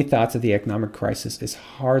off, any thoughts of the economic crisis is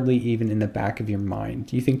hardly even in the back of your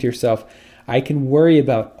mind. You think to yourself, I can worry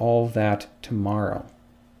about all that tomorrow.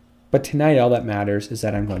 But tonight, all that matters is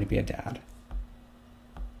that I'm going to be a dad.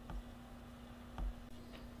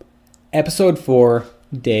 Episode 4,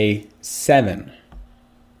 Day 7.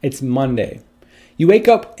 It's Monday. You wake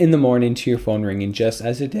up in the morning to your phone ringing just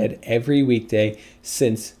as it did every weekday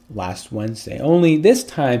since last Wednesday. Only this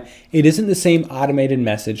time, it isn't the same automated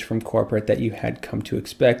message from corporate that you had come to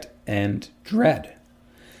expect and dread.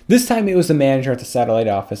 This time, it was the manager at the satellite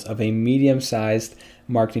office of a medium-sized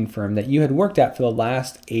marketing firm that you had worked at for the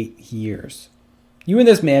last 8 years. You and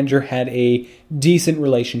this manager had a decent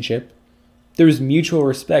relationship. There was mutual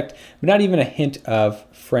respect, but not even a hint of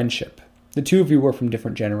friendship. The two of you were from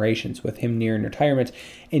different generations, with him nearing retirement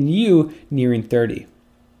and you nearing 30.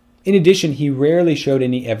 In addition, he rarely showed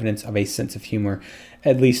any evidence of a sense of humor,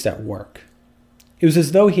 at least at work. It was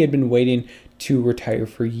as though he had been waiting to retire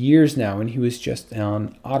for years now and he was just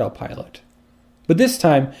on autopilot. But this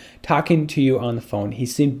time, talking to you on the phone, he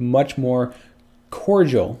seemed much more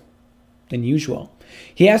cordial than usual.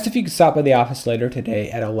 He asked if you could stop by the office later today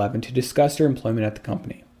at 11 to discuss your employment at the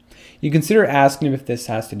company. You consider asking him if this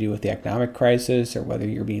has to do with the economic crisis or whether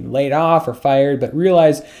you're being laid off or fired, but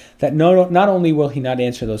realize that not only will he not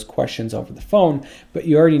answer those questions over the phone, but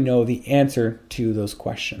you already know the answer to those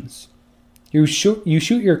questions. You shoot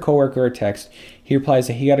your coworker a text. He replies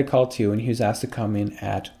that he got a call too, and he was asked to come in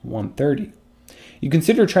at 1:30. You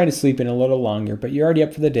consider trying to sleep in a little longer, but you're already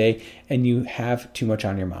up for the day and you have too much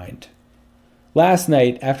on your mind. Last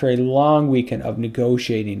night, after a long weekend of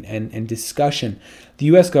negotiating and discussion, the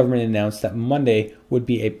U.S. government announced that Monday would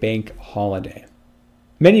be a bank holiday.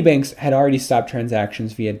 Many banks had already stopped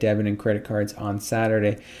transactions via debit and credit cards on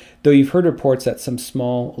Saturday, though you've heard reports that some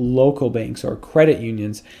small local banks or credit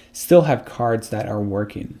unions still have cards that are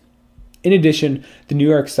working. In addition, the New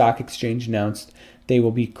York Stock Exchange announced they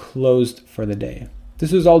will be closed for the day.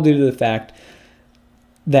 This was all due to the fact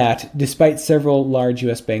that despite several large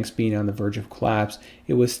U.S. banks being on the verge of collapse,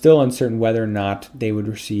 it was still uncertain whether or not they would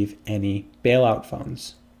receive any bailout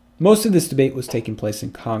funds. Most of this debate was taking place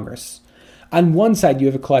in Congress. On one side, you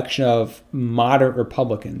have a collection of moderate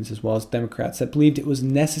Republicans as well as Democrats that believed it was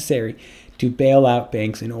necessary to bail out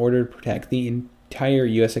banks in order to protect the entire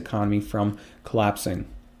U.S. economy from collapsing.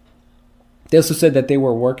 They also said that they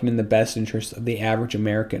were working in the best interest of the average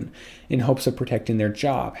American in hopes of protecting their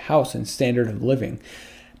job, house, and standard of living.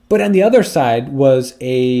 But on the other side was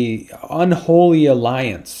a unholy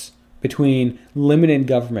alliance between limited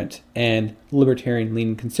government and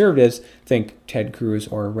libertarian-leaning conservatives, think Ted Cruz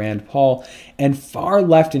or Rand Paul, and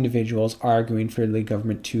far-left individuals arguing for the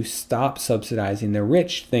government to stop subsidizing the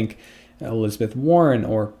rich, think Elizabeth Warren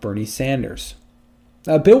or Bernie Sanders.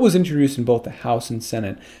 A bill was introduced in both the House and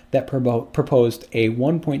Senate that proposed a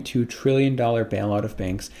 $1.2 trillion bailout of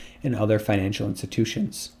banks and other financial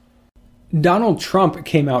institutions. Donald Trump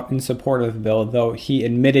came out in support of the bill, though he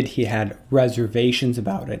admitted he had reservations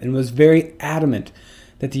about it and was very adamant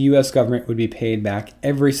that the U.S. government would be paid back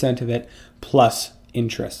every cent of it plus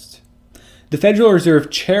interest. The Federal Reserve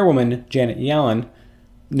Chairwoman, Janet Yellen,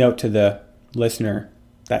 note to the listener,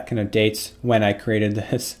 that kind of dates when I created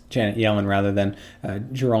this, Janet Yellen rather than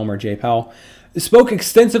Jerome or Jay Powell, spoke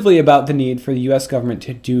extensively about the need for the U.S. government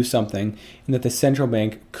to do something and that the central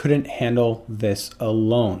bank couldn't handle this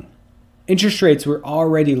alone. Interest rates were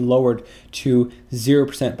already lowered to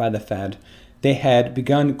 0% by the Fed. They had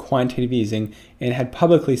begun quantitative easing and had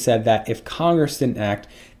publicly said that if Congress didn't act,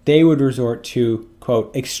 they would resort to,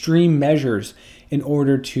 quote, extreme measures in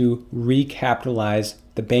order to recapitalize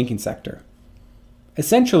the banking sector.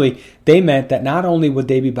 Essentially, they meant that not only would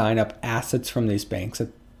they be buying up assets from these banks,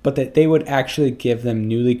 but that they would actually give them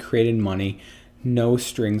newly created money, no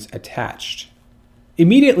strings attached.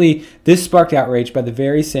 Immediately, this sparked outrage by the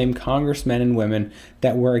very same congressmen and women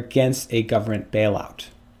that were against a government bailout.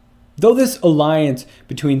 Though this alliance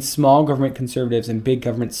between small government conservatives and big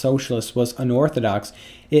government socialists was unorthodox,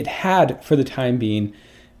 it had, for the time being,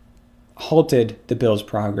 halted the bill's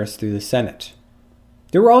progress through the Senate.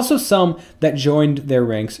 There were also some that joined their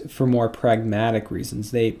ranks for more pragmatic reasons.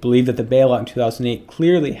 They believed that the bailout in 2008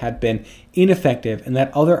 clearly had been ineffective and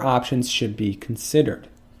that other options should be considered.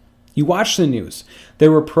 You watch the news.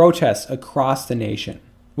 There were protests across the nation.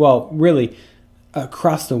 Well, really,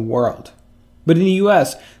 across the world. But in the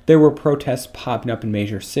U.S., there were protests popping up in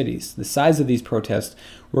major cities. The size of these protests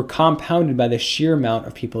were compounded by the sheer amount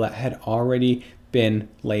of people that had already been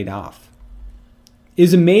laid off. It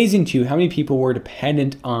is amazing to you how many people were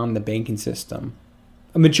dependent on the banking system.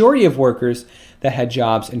 A majority of workers that had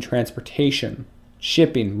jobs in transportation,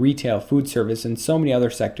 shipping, retail, food service, and so many other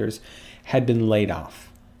sectors had been laid off.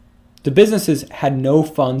 The businesses had no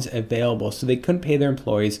funds available, so they couldn't pay their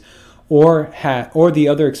employees or the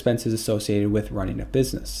other expenses associated with running a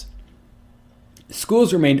business.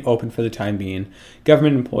 Schools remained open for the time being.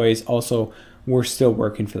 Government employees also were still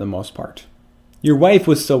working for the most part. Your wife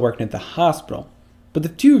was still working at the hospital, but the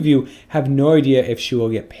two of you have no idea if she will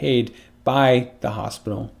get paid by the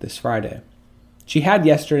hospital this Friday. She had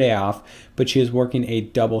yesterday off, but she is working a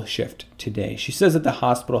double shift today. She says that the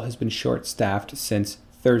hospital has been short-staffed since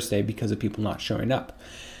Thursday because of people not showing up.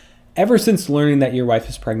 Ever since learning that your wife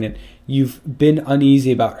is pregnant, you've been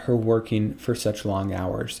uneasy about her working for such long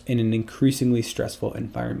hours in an increasingly stressful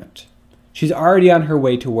environment. She's already on her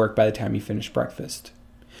way to work by the time you finish breakfast.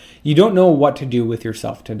 You don't know what to do with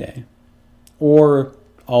yourself today, or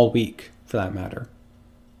all week for that matter.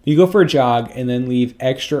 You go for a jog and then leave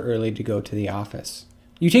extra early to go to the office.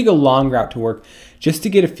 You take a long route to work just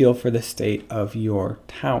to get a feel for the state of your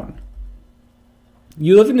town.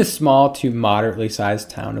 You live in a small to moderately sized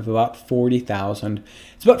town of about 40,000.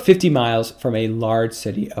 It's about 50 miles from a large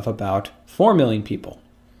city of about 4 million people.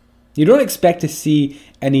 You don't expect to see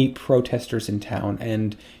any protesters in town,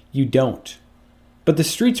 and you don't. But the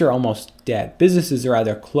streets are almost dead. Businesses are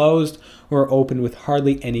either closed or open with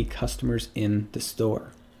hardly any customers in the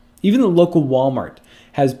store. Even the local Walmart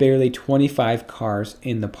has barely 25 cars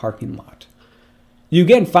in the parking lot. You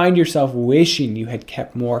again find yourself wishing you had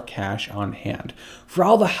kept more cash on hand. For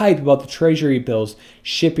all the hype about the treasury bills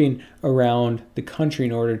shipping around the country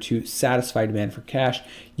in order to satisfy demand for cash,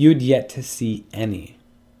 you had yet to see any.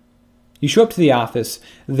 You show up to the office.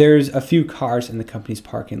 There's a few cars in the company's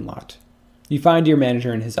parking lot. You find your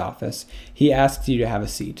manager in his office. He asks you to have a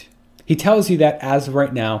seat. He tells you that as of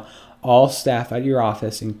right now, all staff at your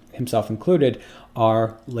office, himself included,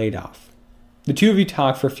 are laid off. The two of you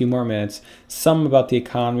talk for a few more minutes, some about the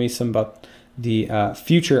economy, some about the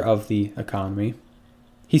future of the economy.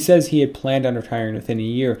 He says he had planned on retiring within a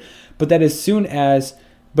year, but as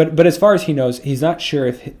far as he knows, he's not sure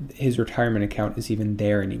if his retirement account is even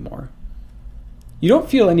there anymore. You don't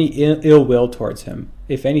feel any ill will towards him.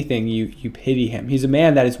 If anything, you pity him. He's a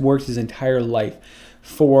man that has worked his entire life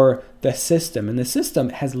for the system, and the system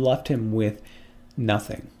has left him with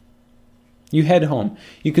nothing. You head home.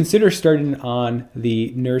 You consider starting on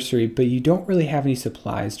the nursery, but you don't really have any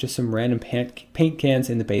supplies, just some random paint cans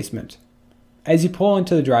in the basement. As you pull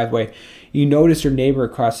into the driveway, you notice your neighbor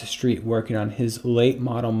across the street working on his late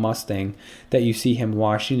model Mustang that you see him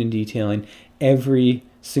washing and detailing every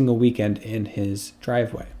single weekend in his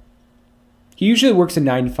driveway. He usually works a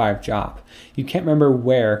 9-to-5 job. You can't remember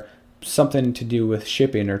where, something to do with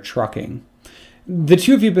shipping or trucking. The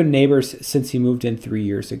two of you have been neighbors since he moved in 3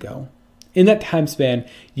 years ago. In that time span,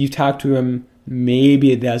 you've talked to him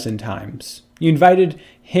maybe a dozen times. You invited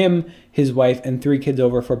him, his wife, and 3 kids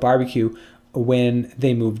over for barbecue when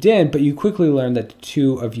they moved in, but you quickly learned that the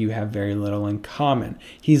two of you have very little in common.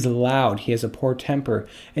 He's loud, he has a poor temper,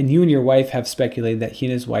 and you and your wife have speculated that he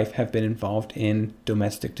and his wife have been involved in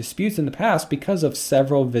domestic disputes in the past because of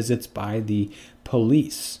several visits by the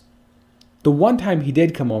police. The one time he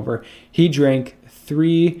did come over, he drank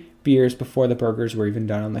 3 beers before the burgers were even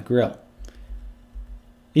done on the grill.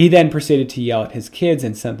 He then proceeded to yell at his kids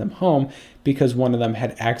and sent them home because one of them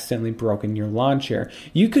had accidentally broken your lawn chair.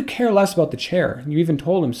 You could care less about the chair. You even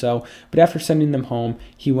told him so, but after sending them home,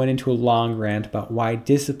 he went into a long rant about why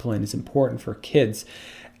discipline is important for kids.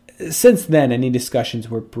 Since then, any discussions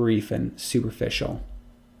were brief and superficial.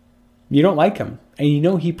 You don't like him, and you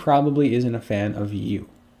know he probably isn't a fan of you.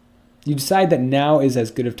 You decide that now is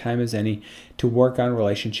as good of time as any to work on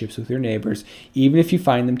relationships with your neighbors, even if you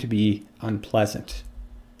find them to be unpleasant.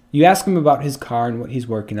 You ask him about his car and what he's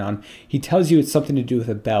working on. He tells you it's something to do with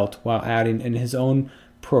a belt while adding in his own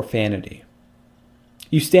profanity.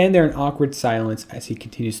 You stand there in awkward silence as he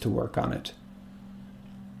continues to work on it.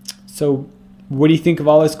 So, what do you think of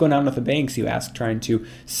all this going on with the banks? You ask, trying to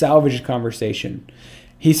salvage a conversation.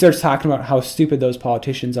 He starts talking about how stupid those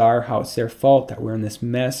politicians are, how it's their fault that we're in this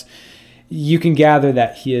mess. You can gather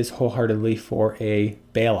that he is wholeheartedly for a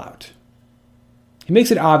bailout. He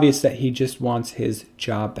makes it obvious that he just wants his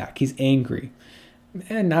job back. He's angry.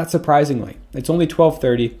 And not surprisingly, it's only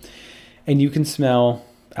 12:30 and you can smell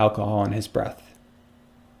alcohol on his breath.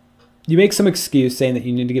 You make some excuse saying that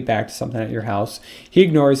you need to get back to something at your house. He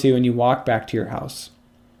ignores you and you walk back to your house.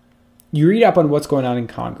 You read up on what's going on in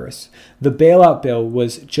Congress. The bailout bill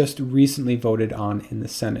was just recently voted on in the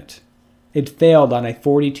Senate. It failed on a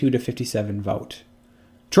 42-57 vote.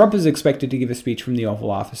 Trump is expected to give a speech from the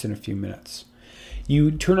Oval Office in a few minutes.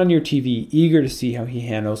 You turn on your TV, eager to see how he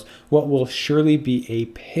handles what will surely be a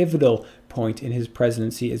pivotal point in his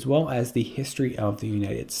presidency as well as the history of the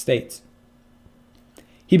United States.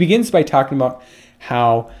 He begins by talking about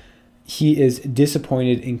how he is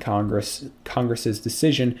disappointed in Congress's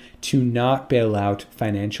decision to not bail out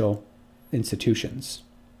financial institutions.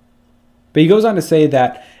 But he goes on to say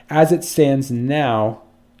that as it stands now,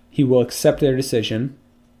 he will accept their decision,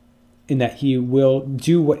 in that he will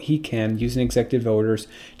do what he can using executive orders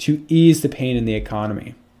to ease the pain in the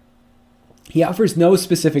economy. He offers no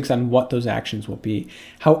specifics on what those actions will be.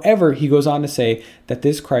 However, he goes on to say that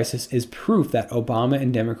this crisis is proof that Obama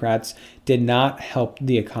and Democrats did not help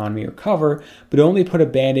the economy recover, but only put a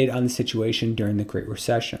Band-Aid on the situation during the Great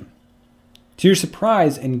Recession. To your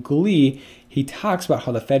surprise and glee, he talks about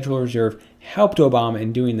how the Federal Reserve helped Obama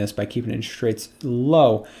in doing this by keeping interest rates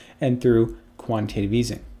low and through quantitative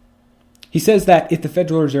easing. He says that if the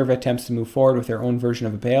Federal Reserve attempts to move forward with their own version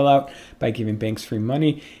of a bailout by giving banks free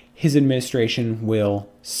money, his administration will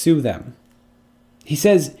sue them. He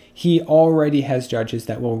says he already has judges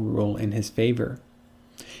that will rule in his favor.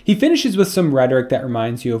 He finishes with some rhetoric that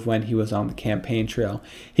reminds you of when he was on the campaign trail.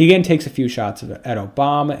 He again takes a few shots at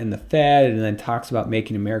Obama and the Fed and then talks about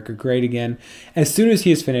making America great again. As soon as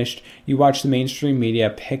he is finished, you watch the mainstream media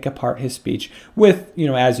pick apart his speech with,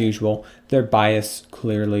 as usual, their bias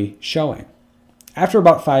clearly showing. After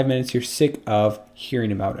about 5 minutes, you're sick of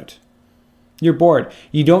hearing about it. You're bored.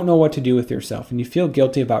 You don't know what to do with yourself, and you feel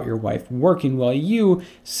guilty about your wife working while you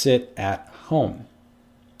sit at home.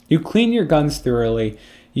 You clean your guns thoroughly.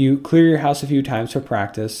 You clear your house a few times for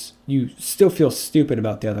practice. You still feel stupid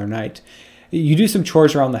about the other night. You do some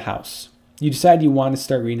chores around the house. You decide you want to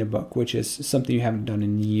start reading a book, which is something you haven't done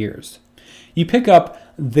in years. You pick up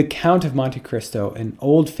The Count of Monte Cristo, an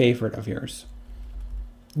old favorite of yours.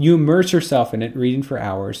 You immerse yourself in it, reading for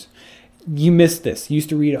hours. You miss this. You used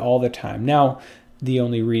to read all the time. Now, the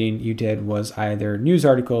only reading you did was either news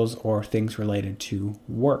articles or things related to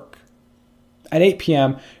work. At 8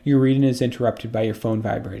 p.m., your reading is interrupted by your phone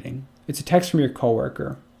vibrating. It's a text from your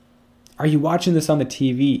coworker. "Are you watching this on the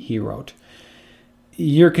TV?" he wrote.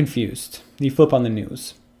 You're confused. You flip on the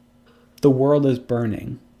news. The world is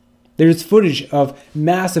burning. There's footage of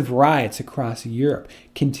massive riots across Europe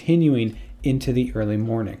continuing into the early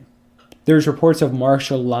morning. There's reports of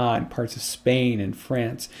martial law in parts of Spain and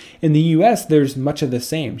France. In the U.S., there's much of the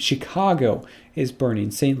same. Chicago is burning.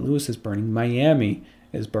 St. Louis is burning. Miami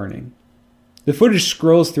is burning. The footage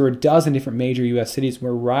scrolls through a dozen different major U.S. cities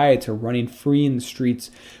where riots are running free in the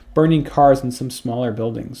streets, burning cars in some smaller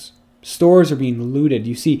buildings. Stores are being looted.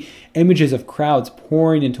 You see images of crowds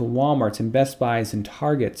pouring into Walmarts and Best Buys and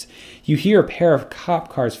Targets. You hear a pair of cop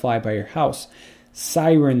cars fly by your house,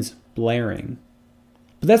 sirens blaring.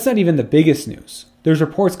 But that's not even the biggest news. There's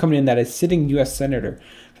reports coming in that a sitting U.S. senator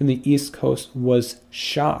from the East Coast was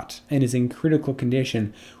shot and is in critical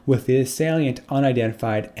condition, with the assailant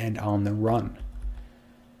unidentified and on the run.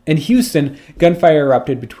 In Houston, gunfire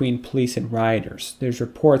erupted between police and rioters. There's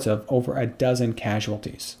reports of over a dozen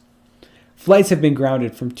casualties. Flights have been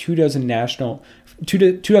grounded from 24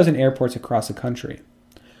 airports across the country.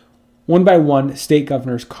 One by one, state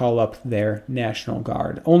governors call up their National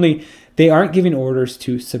Guard. Only they aren't giving orders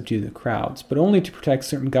to subdue the crowds, but only to protect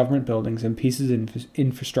certain government buildings and pieces of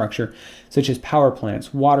infrastructure, such as power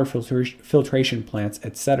plants, water filtration plants,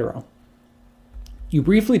 etc. You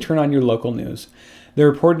briefly turn on your local news.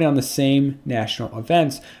 They're reporting on the same national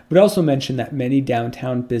events, but also mention that many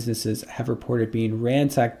downtown businesses have reported being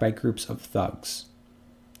ransacked by groups of thugs.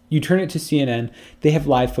 You turn it to CNN, they have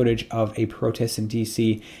live footage of a protest in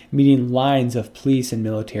D.C. meeting lines of police and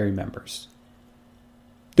military members.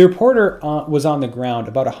 The reporter was on the ground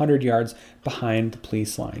about 100 yards behind the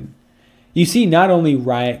police line. You see not only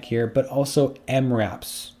riot gear, but also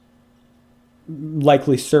MRAPs,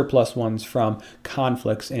 likely surplus ones from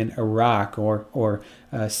conflicts in Iraq or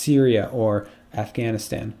Syria or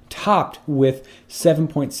Afghanistan, topped with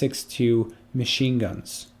 7.62 machine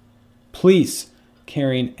guns. Police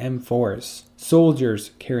carrying M4s,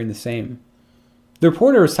 soldiers carrying the same. The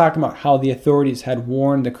reporter was talking about how the authorities had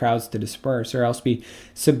warned the crowds to disperse or else be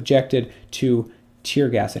subjected to tear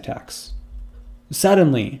gas attacks.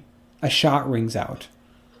 Suddenly, a shot rings out.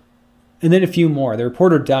 And then a few more. The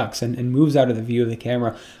reporter ducks and moves out of the view of the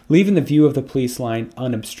camera, leaving the view of the police line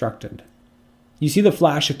unobstructed. You see the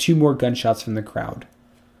flash of 2 more gunshots from the crowd.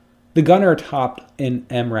 The gunner topped an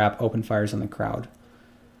MRAP open fires on the crowd.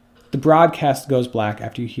 The broadcast goes black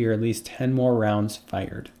after you hear at least 10 more rounds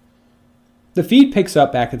fired. The feed picks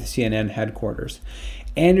up back at the CNN headquarters.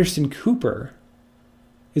 Anderson Cooper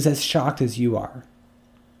is as shocked as you are.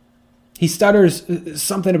 He stutters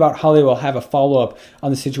something about how they will have a follow-up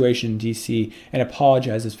on the situation in D.C. and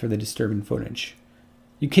apologizes for the disturbing footage.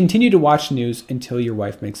 You continue to watch the news until your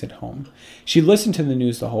wife makes it home. She listened to the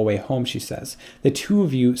news the whole way home, she says. The two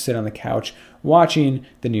of you sit on the couch watching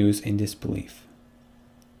the news in disbelief.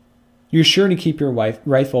 You're sure to keep your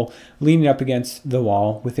rifle leaning up against the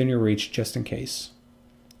wall within your reach just in case.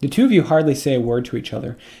 The two of you hardly say a word to each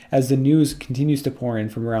other as the news continues to pour in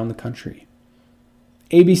from around the country.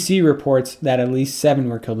 ABC reports that at least 7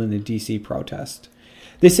 were killed in the D.C. protest.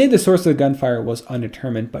 They say the source of the gunfire was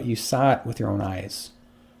undetermined, but you saw it with your own eyes.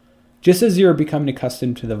 Just as you're becoming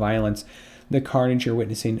accustomed to the violence, the carnage you're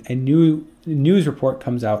witnessing, a new news report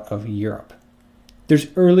comes out of Europe. There's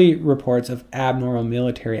early reports of abnormal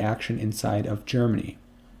military action inside of Germany.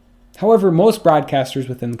 However, most broadcasters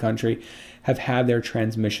within the country have had their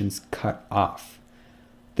transmissions cut off.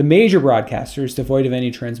 The major broadcasters, devoid of any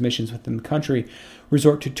transmissions within the country,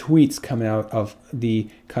 resort to tweets coming out of the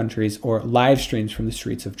countries or live streams from the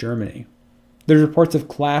streets of Germany. There's reports of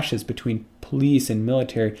clashes between police and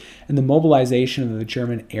military and the mobilization of the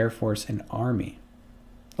German Air Force and Army.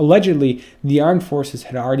 Allegedly, the armed forces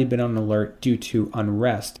had already been on alert due to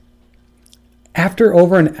unrest. After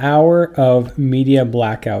over an hour of media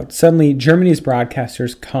blackout, suddenly Germany's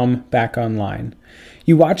broadcasters come back online.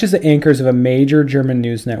 You watch as the anchors of a major German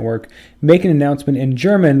news network make an announcement in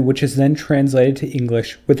German, which is then translated to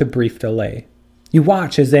English with a brief delay. You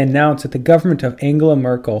watch as they announce that the government of Angela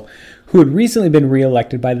Merkel, who had recently been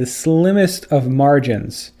re-elected by the slimmest of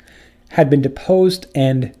margins, had been deposed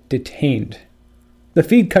and detained. The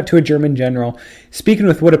feed cut to a German general speaking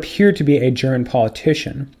with what appeared to be a German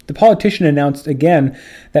politician. The politician announced again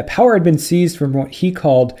that power had been seized from what he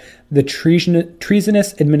called the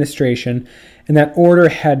treasonous administration and that order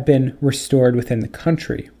had been restored within the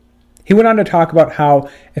country. He went on to talk about how,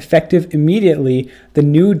 effective immediately, the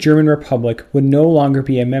new German Republic would no longer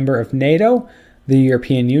be a member of NATO, the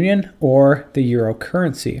European Union, or the euro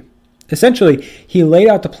currency. Essentially, he laid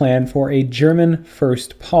out the plan for a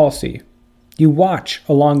German-first policy. You watch,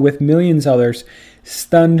 along with millions others,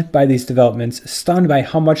 stunned by these developments, stunned by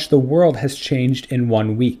how much the world has changed in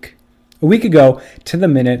 1 week. A week ago, to the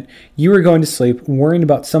minute, you were going to sleep worrying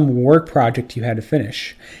about some work project you had to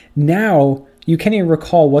finish. Now, you can't even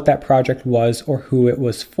recall what that project was or who it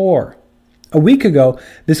was for. A week ago,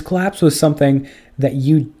 this collapse was something that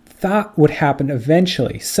you thought would happen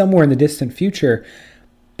eventually, somewhere in the distant future,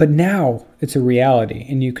 but now it's a reality,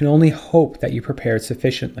 and you can only hope that you prepared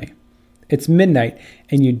sufficiently. It's midnight,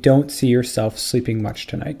 and you don't see yourself sleeping much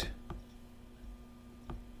tonight.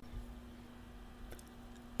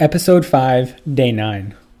 Episode 5, Day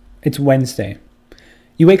 9. It's Wednesday.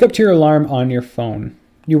 You wake up to your alarm on your phone.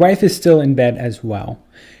 Your wife is still in bed as well.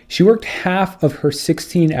 She worked half of her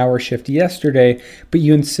 16-hour shift yesterday, but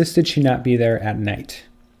you insisted she not be there at night.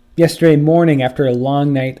 Yesterday morning, after a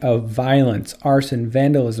long night of violence, arson,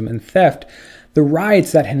 vandalism, and theft, the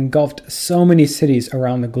riots that had engulfed so many cities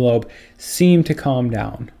around the globe seemed to calm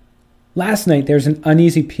down. Last night, there's an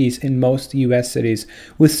uneasy peace in most U.S. cities,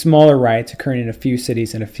 with smaller riots occurring in a few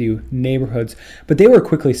cities and a few neighborhoods, but they were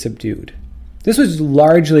quickly subdued. This was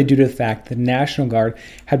largely due to the fact that the National Guard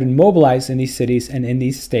had been mobilized in these cities and in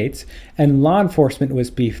these states, and law enforcement was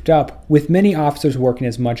beefed up, with many officers working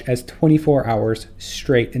as much as 24 hours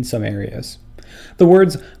straight in some areas. The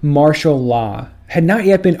words martial law had not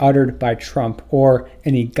yet been uttered by Trump, or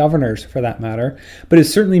any governors for that matter, but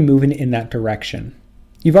is certainly moving in that direction.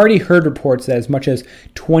 You've already heard reports that as much as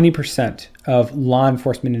 20% of law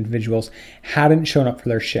enforcement individuals hadn't shown up for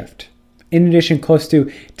their shift. In addition, close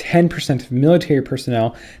to 10% of military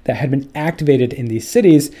personnel that had been activated in these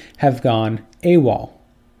cities have gone AWOL.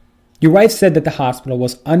 Your wife said that the hospital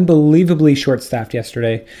was unbelievably short-staffed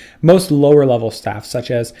yesterday. Most lower-level staff, such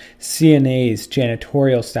as CNAs,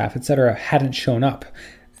 janitorial staff, etc., hadn't shown up.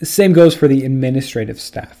 The same goes for the administrative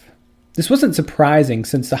staff. This wasn't surprising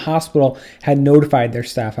since the hospital had notified their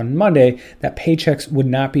staff on Monday that paychecks would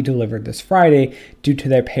not be delivered this Friday due to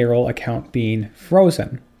their payroll account being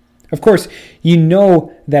frozen. Of course, you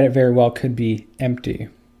know that it very well could be empty.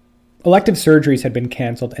 Elective surgeries had been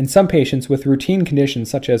canceled, and some patients with routine conditions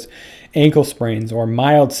such as ankle sprains or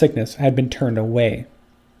mild sickness had been turned away.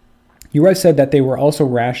 Your wife said that they were also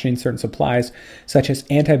rationing certain supplies such as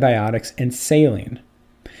antibiotics and saline.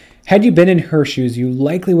 Had you been in her shoes, you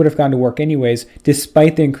likely would have gone to work anyways,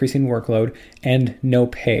 despite the increasing workload and no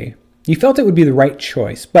pay. You felt it would be the right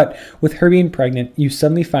choice, but with her being pregnant, you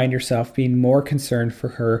suddenly find yourself being more concerned for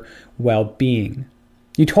her well-being.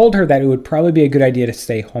 You told her that it would probably be a good idea to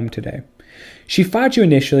stay home today. She fought you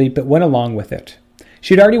initially, but went along with it.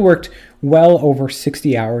 She'd already worked well over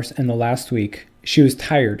 60 hours in the last week. She was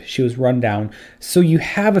tired, she was run down, so you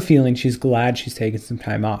have a feeling she's glad she's taken some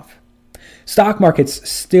time off. Stock markets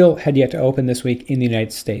still had yet to open this week in the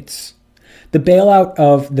United States. The bailout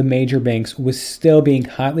of the major banks was still being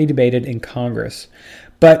hotly debated in Congress,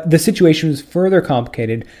 but the situation was further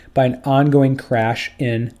complicated by an ongoing crash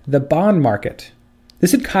in the bond market.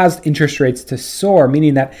 This had caused interest rates to soar,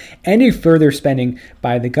 meaning that any further spending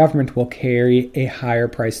by the government will carry a higher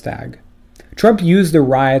price tag. Trump used the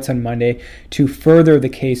riots on Monday to further the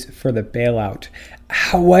case for the bailout.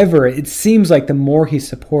 However, it seems like the more he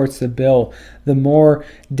supports the bill, the more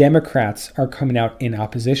Democrats are coming out in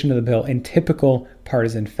opposition to the bill in typical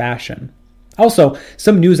partisan fashion. Also,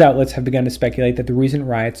 some news outlets have begun to speculate that the recent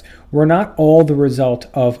riots were not all the result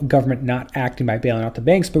of government not acting by bailing out the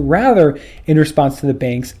banks, but rather in response to the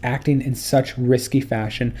banks acting in such risky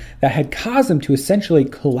fashion that had caused them to essentially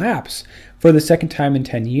collapse for the second time in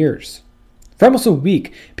 10 years. For almost a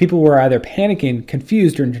week, people were either panicking,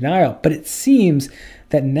 confused, or in denial, but it seems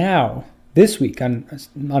that now, this week, on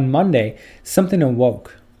Monday, something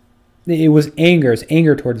awoke. It was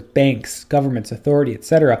anger towards banks, governments, authority,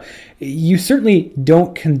 etc. You certainly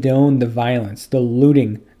don't condone the violence, the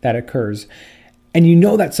looting that occurs. And you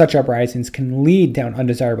know that such uprisings can lead down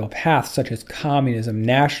undesirable paths such as communism,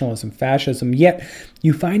 nationalism, fascism, yet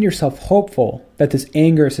you find yourself hopeful that this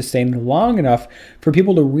anger is sustained long enough for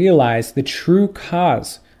people to realize the true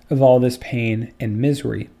cause of all this pain and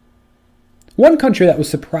misery. One country that was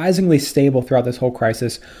surprisingly stable throughout this whole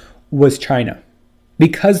crisis was China.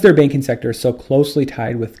 Because their banking sector is so closely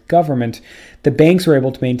tied with government, the banks were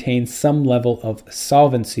able to maintain some level of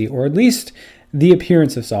solvency, or at least the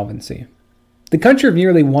appearance of solvency. The country of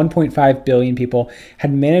nearly 1.5 billion people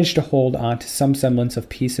had managed to hold on to some semblance of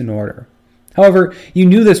peace and order. However, you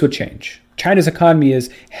knew this would change. China's economy is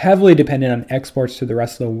heavily dependent on exports to the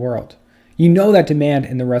rest of the world. You know that demand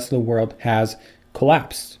in the rest of the world has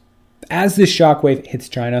collapsed. As this shockwave hits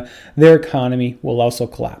China, their economy will also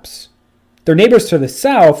collapse. Their neighbors to the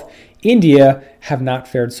south, India, have not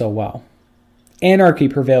fared so well. Anarchy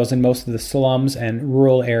prevails in most of the slums and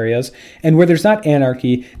rural areas, and where there's not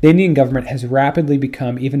anarchy, the Indian government has rapidly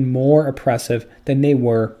become even more oppressive than they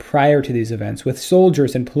were prior to these events, with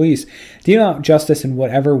soldiers and police dealing out justice in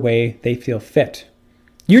whatever way they feel fit.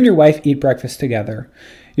 You and your wife eat breakfast together.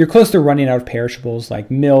 You're close to running out of perishables like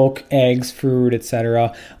milk, eggs, fruit,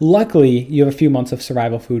 etc. Luckily, you have a few months of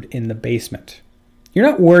survival food in the basement. You're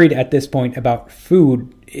not worried at this point about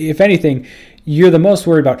food. If anything, you're the most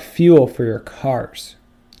worried about fuel for your cars.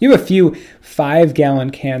 You have a few 5-gallon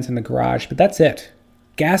cans in the garage, but that's it.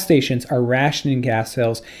 Gas stations are rationing gas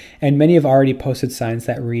sales, and many have already posted signs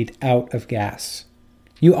that read "out of gas."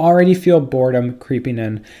 You already feel boredom creeping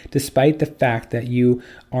in, despite the fact that you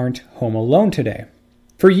aren't home alone today.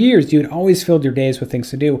 For years, you had always filled your days with things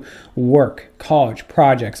to do: work, college,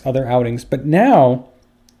 projects, other outings. But now,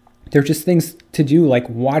 there are just things to do like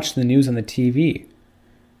watch the news on the TV,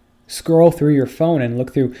 scroll through your phone, and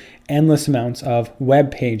look through endless amounts of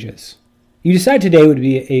web pages. You decide today would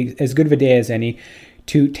be as good of a day as any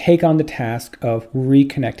to take on the task of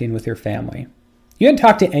reconnecting with your family. You hadn't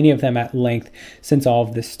talked to any of them at length since all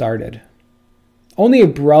of this started. Only a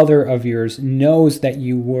brother of yours knows that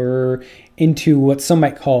you were into what some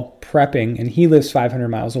might call prepping, and he lives 500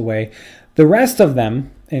 miles away. The rest of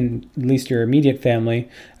them, and at least your immediate family,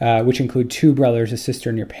 which include 2 brothers, a sister,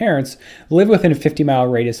 and your parents, live within a 50-mile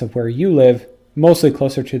radius of where you live, mostly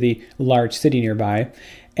closer to the large city nearby.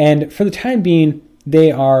 And for the time being,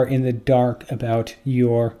 they are in the dark about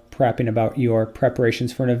your prepping, about your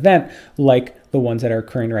preparations for an event like the ones that are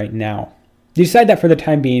occurring right now. You decide that for the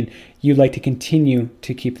time being, you'd like to continue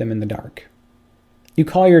to keep them in the dark. You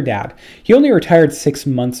call your dad. He only retired 6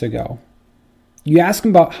 months ago. You ask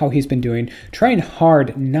him about how he's been doing, trying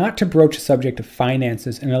hard not to broach the subject of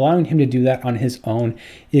finances and allowing him to do that on his own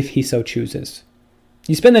if he so chooses.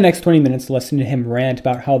 You spend the next 20 minutes listening to him rant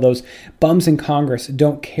about how those bums in Congress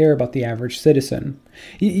don't care about the average citizen.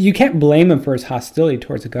 You can't blame him for his hostility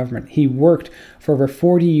towards the government. He worked for over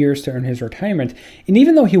 40 years to earn his retirement, and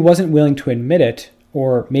even though he wasn't willing to admit it,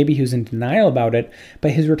 or maybe he was in denial about it,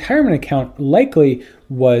 but his retirement account likely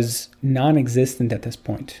was non-existent at this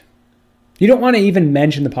point. You don't want to even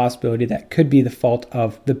mention the possibility that could be the fault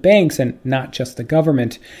of the banks and not just the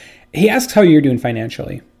government. He asks how you're doing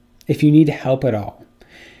financially, if you need help at all.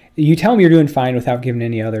 You tell him you're doing fine without giving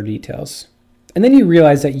any other details. And then you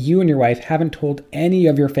realize that you and your wife haven't told any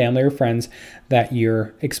of your family or friends that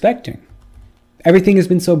you're expecting. Everything has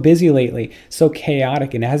been so busy lately, so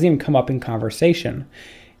chaotic, and it hasn't even come up in conversation.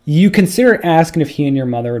 You consider asking if he and your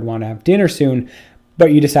mother would want to have dinner soon,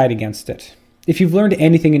 but you decide against it. If you've learned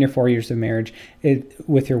anything in your 4 years of marriage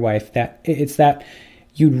with your wife, it's that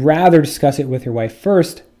you'd rather discuss it with your wife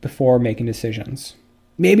first before making decisions.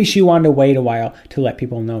 Maybe she wanted to wait a while to let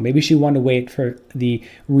people know. Maybe she wanted to wait for the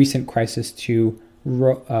recent crisis to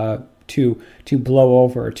blow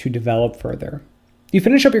over, to develop further. You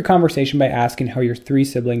finish up your conversation by asking how your 3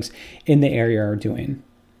 siblings in the area are doing.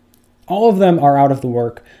 All of them are out of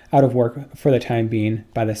work for the time being,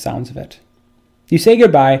 by the sounds of it. You say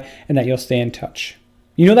goodbye and that you'll stay in touch.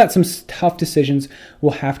 You know that some tough decisions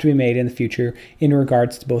will have to be made in the future in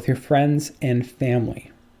regards to both your friends and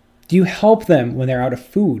family. Do you help them when they're out of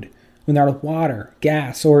food, when they're out of water,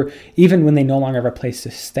 gas, or even when they no longer have a place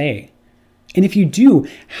to stay? And if you do,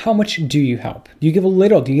 how much do you help? Do you give a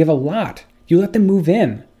little? Do you give a lot? Do you let them move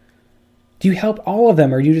in? Do you help all of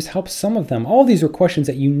them, or do you just help some of them? All of these were questions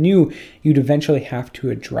that you knew you'd eventually have to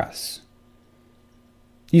address.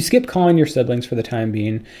 You skip calling your siblings for the time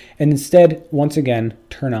being, and instead, once again,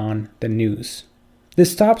 turn on the news.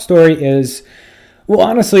 This top story is, well,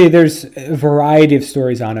 honestly, there's a variety of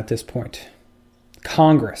stories on at this point.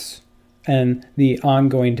 Congress and the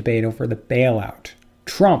ongoing debate over the bailout.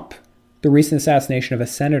 Trump, the recent assassination of a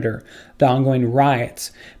senator, the ongoing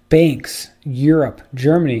riots, banks, Europe,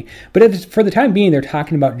 Germany. But for the time being, they're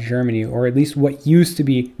talking about Germany, or at least what used to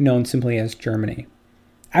be known simply as Germany.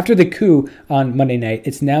 After the coup on Monday night,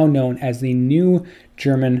 it's now known as the New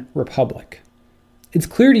German Republic. It's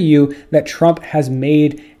clear to you that Trump has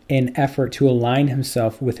made an effort to align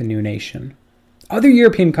himself with a new nation. Other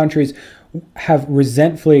European countries have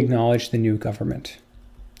resentfully acknowledged the new government.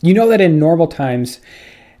 You know that in normal times,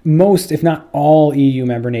 most, if not all, EU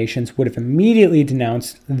member nations would have immediately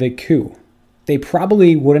denounced the coup. They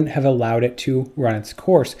probably wouldn't have allowed it to run its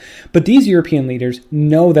course. But these European leaders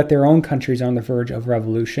know that their own countries are on the verge of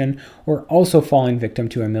revolution or also falling victim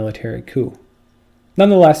to a military coup.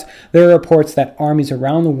 Nonetheless, there are reports that armies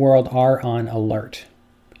around the world are on alert.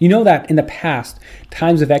 You know that in the past,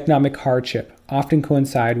 times of economic hardship often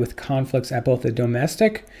coincide with conflicts at both the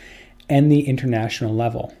domestic and the international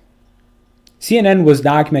level. CNN was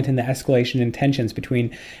documenting the escalation in tensions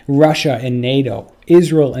between Russia and NATO,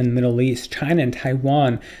 Israel and the Middle East, China and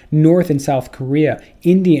Taiwan, North and South Korea,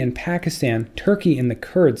 India and Pakistan, Turkey and the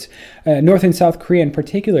Kurds. North and South Korea in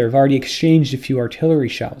particular have already exchanged a few artillery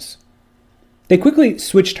shells. They quickly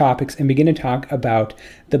switch topics and begin to talk about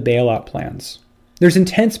the bailout plans. There's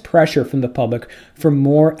intense pressure from the public for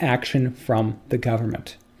more action from the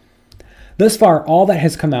government. Thus far, all that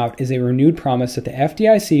has come out is a renewed promise that the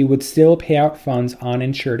FDIC would still pay out funds on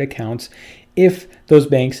insured accounts if those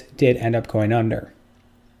banks did end up going under.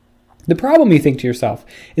 The problem, you think to yourself,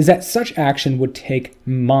 is that such action would take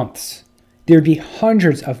months. There'd be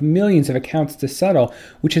hundreds of millions of accounts to settle,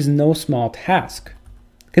 which is no small task.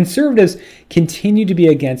 Conservatives continue to be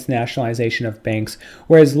against nationalization of banks,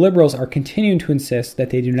 whereas liberals are continuing to insist that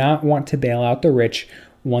they do not want to bail out the rich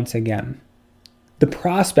once again. The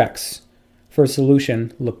prospects for a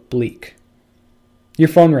solution look bleak. Your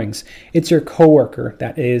phone rings. It's your coworker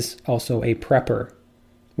that is also a prepper.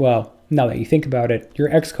 Well, now that you think about it,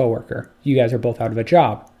 your ex-coworker. You guys are both out of a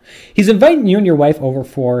job. He's inviting you and your wife over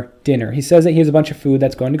for dinner. He says that he has a bunch of food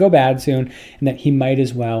that's going to go bad soon and that he might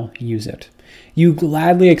as well use it. You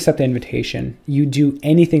gladly accept the invitation. You do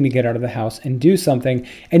anything to get out of the house and do something,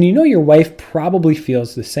 and you know your wife probably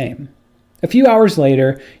feels the same. A few hours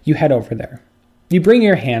later, you head over there. You bring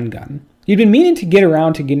your handgun. You'd been meaning to get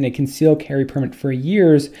around to getting a concealed carry permit for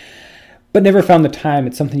years, but never found the time.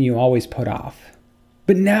 It's something you always put off.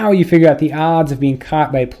 But now you figure out the odds of being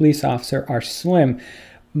caught by a police officer are slim,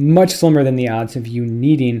 much slimmer than the odds of you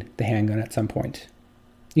needing the handgun at some point.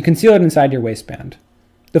 You conceal it inside your waistband.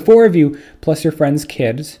 The four of you, plus your friend's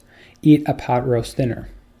kids, eat a pot roast dinner.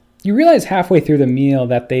 You realize halfway through the meal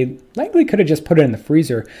that they likely could have just put it in the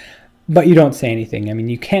freezer, but you don't say anything. I mean,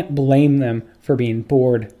 you can't blame them for being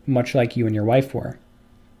bored, much like you and your wife were.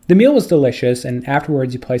 The meal was delicious, and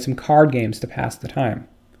afterwards you play some card games to pass the time.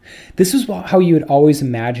 This is how you had always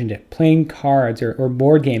imagined it, playing cards or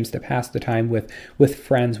board games to pass the time with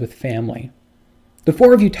friends, with family. The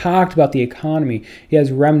four of you talked about the economy. You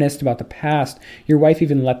guys reminisced about the past. Your wife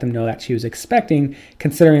even let them know that she was expecting,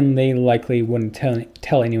 considering they likely wouldn't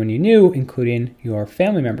tell anyone you knew, including your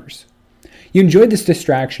family members. You enjoyed this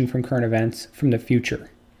distraction from current events, from the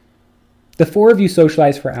future. The four of you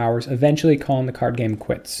socialized for hours, eventually calling the card game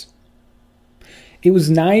quits. It was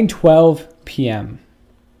 9:12 p.m.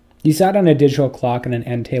 You sat on a digital clock on an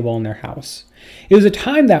end table in their house. It was a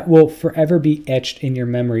time that will forever be etched in your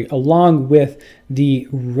memory, along with the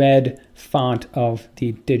red font of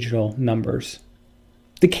the digital numbers.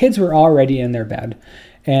 The kids were already in their bed,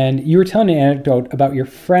 and you were telling an anecdote about your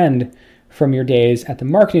friend from your days at the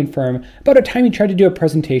marketing firm about a time he tried to do a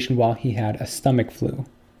presentation while he had a stomach flu.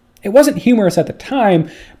 It wasn't humorous at the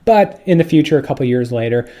time, but in the future, a couple years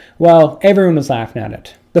later, well, everyone was laughing at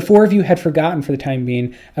it. The four of you had forgotten for the time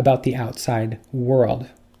being about the outside world.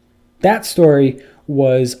 That story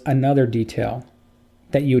was another detail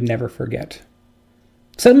that you would never forget.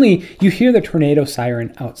 Suddenly, you hear the tornado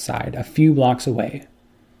siren outside, a few blocks away.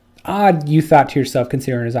 Odd, you thought to yourself,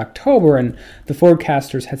 considering it was October and the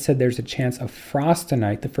forecasters had said there's a chance of frost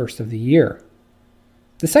tonight, the first of the year.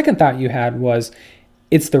 The second thought you had was,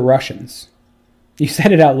 it's the Russians. You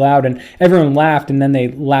said it out loud and everyone laughed, and then they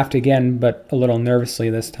laughed again, but a little nervously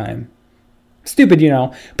this time. Stupid, you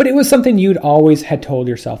know, but it was something you'd always had told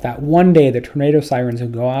yourself, that one day the tornado sirens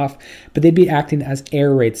would go off, but they'd be acting as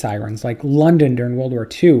air raid sirens, like London during World War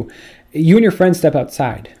II. You and your friends step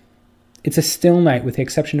outside. It's a still night with the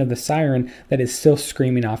exception of the siren that is still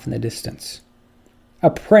screaming off in the distance.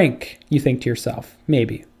 A prank, you think to yourself,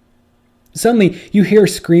 maybe. Suddenly, you hear a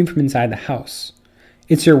scream from inside the house.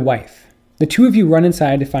 It's your wife. The two of you run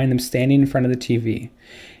inside to find them standing in front of the TV.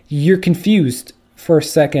 You're confused for a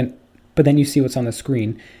second, but then you see what's on the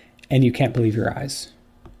screen, and you can't believe your eyes.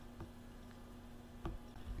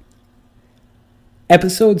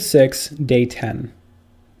 Episode 6, Day 10.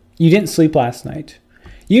 You didn't sleep last night.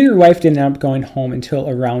 You and your wife didn't end up going home until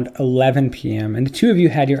around 11 p.m., and the two of you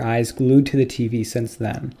had your eyes glued to the TV since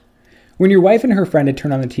then. When your wife and her friend had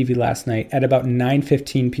turned on the TV last night at about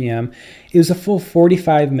 9:15 p.m., it was a full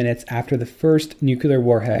 45 minutes after the first nuclear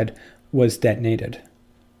warhead was detonated.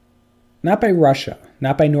 Not by Russia,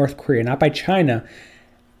 not by North Korea, not by China,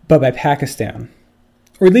 but by Pakistan.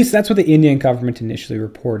 Or at least that's what the Indian government initially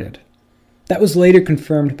reported. That was later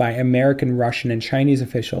confirmed by American, Russian, and Chinese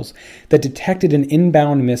officials that detected an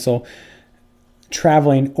inbound missile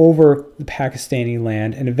traveling over the Pakistani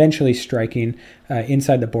land and eventually striking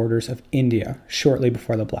inside the borders of India shortly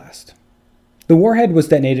before the blast. The warhead was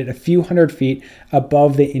detonated a few hundred feet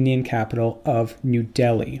above the Indian capital of New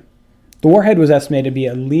Delhi. The warhead was estimated to be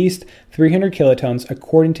at least 300 kilotons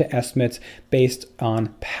according to estimates based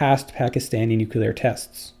on past Pakistani nuclear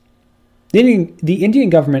tests. The Indian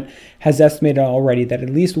government has estimated already that at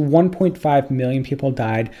least 1.5 million people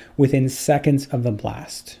died within seconds of the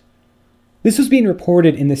blast. This was being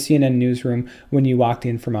reported in the CNN newsroom when you walked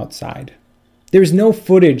in from outside. There is no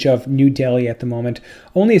footage of New Delhi at the moment,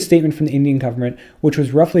 only a statement from the Indian government, which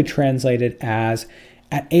was roughly translated as,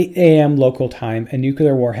 at 8 a.m. local time, a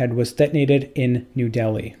nuclear warhead was detonated in New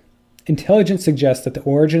Delhi. Intelligence suggests that the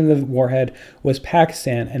origin of the warhead was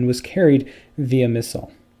Pakistan and was carried via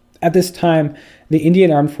missile. At this time, the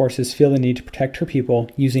Indian Armed Forces feel the need to protect her people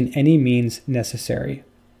using any means necessary.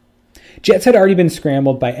 Jets had already been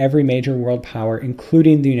scrambled by every major world power,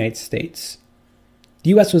 including the United States.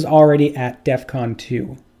 The US was already at DEFCON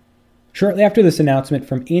 2. Shortly after this announcement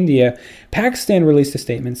from India, Pakistan released a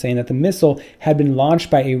statement saying that the missile had been launched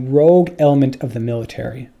by a rogue element of the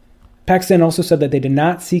military. Pakistan also said that they did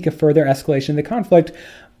not seek a further escalation of the conflict,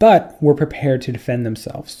 but were prepared to defend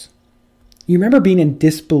themselves. You remember being in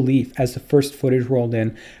disbelief as the first footage rolled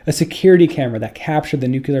in, a security camera that captured the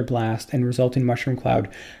nuclear blast and resulting mushroom cloud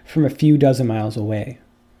from a few dozen miles away.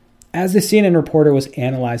 As the CNN reporter was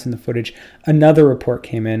analyzing the footage, another report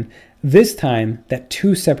came in, this time that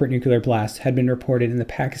 2 separate nuclear blasts had been reported in the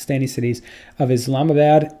Pakistani cities of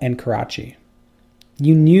Islamabad and Karachi.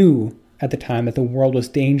 You knew at the time that the world was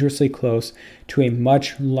dangerously close to a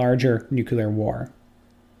much larger nuclear war.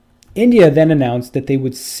 India then announced that they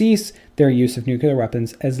would cease their use of nuclear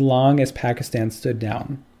weapons as long as Pakistan stood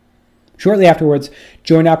down. Shortly afterwards,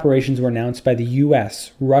 joint operations were announced by the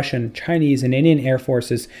US, Russian, Chinese, and Indian air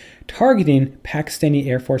forces targeting Pakistani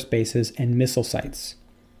Air Force bases and missile sites.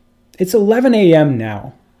 It's 11 a.m.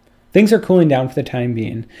 now. Things are cooling down for the time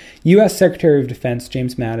being. U.S. Secretary of Defense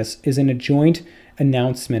James Mattis is in a joint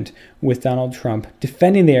announcement with Donald Trump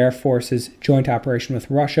defending the Air Force's joint operation with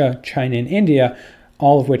Russia, China, and India,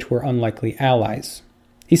 all of which were unlikely allies.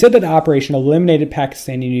 He said that the operation eliminated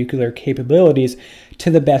Pakistani nuclear capabilities to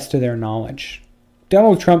the best of their knowledge.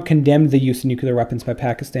 Donald Trump condemned the use of nuclear weapons by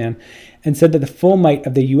Pakistan and said that the full might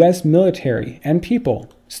of the U.S. military and people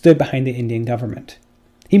stood behind the Indian government.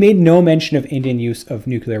 He made no mention of Indian use of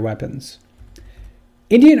nuclear weapons.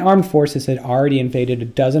 Indian armed forces had already invaded a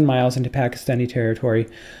dozen miles into Pakistani territory,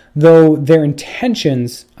 though their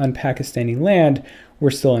intentions on Pakistani land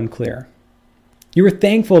were still unclear. You were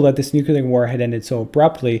thankful that this nuclear war had ended so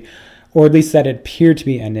abruptly, or at least that it appeared to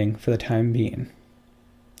be ending for the time being.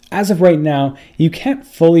 As of right now, you can't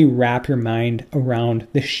fully wrap your mind around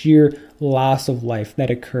the sheer loss of life that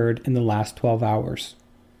occurred in the last 12 hours.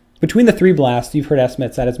 Between the 3 blasts, you've heard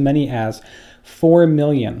estimates that as many as 4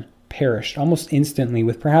 million perished almost instantly,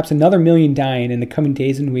 with perhaps another million dying in the coming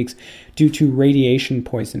days and weeks due to radiation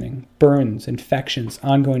poisoning, burns, infections,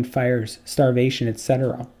 ongoing fires, starvation,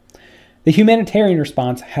 etc. The humanitarian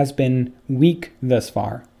response has been weak thus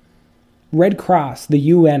far. Red Cross, the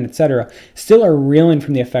UN, etc., still are reeling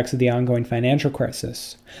from the effects of the ongoing financial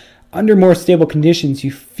crisis. Under more stable conditions,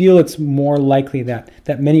 you feel it's more likely that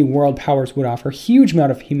many world powers would offer a huge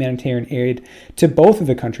amount of humanitarian aid to both of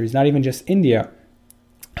the countries, not even just India.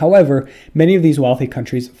 However, many of these wealthy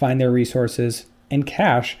countries find their resources and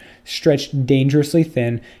cash stretched dangerously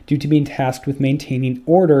thin due to being tasked with maintaining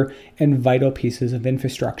order and vital pieces of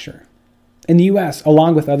infrastructure. In the US,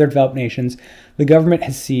 along with other developed nations, the government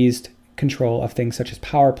has seized control of things such as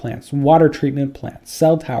power plants, water treatment plants,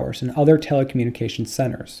 cell towers, and other telecommunications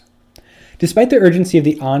centers. Despite the urgency of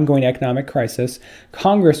the ongoing economic crisis,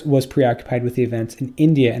 Congress was preoccupied with the events in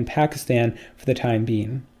India and Pakistan for the time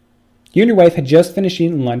being. You and your wife had just finished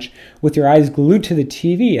eating lunch with your eyes glued to the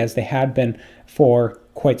TV, as they had been for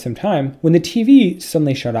quite some time, when the TV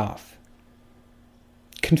suddenly shut off.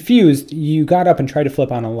 Confused, you got up and tried to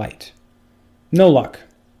flip on a light. No luck.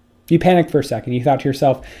 You panicked for a second. You thought to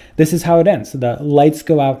yourself, this is how it ends. The lights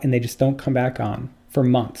go out and they just don't come back on for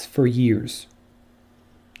months, for years.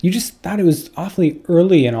 You just thought it was awfully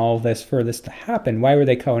early in all of this for this to happen. Why were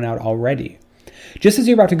they going out already? Just as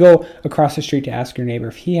you're about to go across the street to ask your neighbor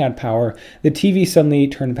if he had power, the TV suddenly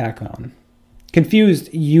turned back on.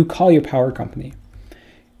 Confused, you call your power company.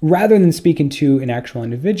 Rather than speaking to an actual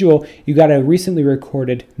individual, you got a recently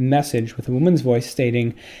recorded message with a woman's voice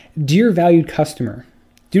stating, "Dear valued customer,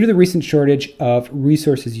 due to the recent shortage of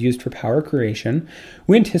resources used for power creation,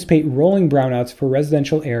 we anticipate rolling brownouts for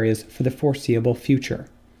residential areas for the foreseeable future.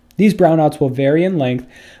 These brownouts will vary in length,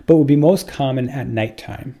 but will be most common at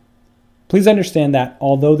nighttime. Please understand that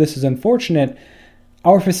although this is unfortunate,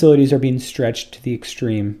 our facilities are being stretched to the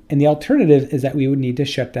extreme, and the alternative is that we would need to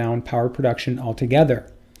shut down power production altogether.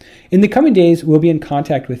 In the coming days, we'll be in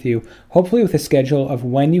contact with you, hopefully with a schedule of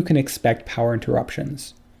when you can expect power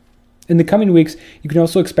interruptions. In the coming weeks, you can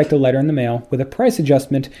also expect a letter in the mail with a price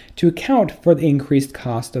adjustment to account for the increased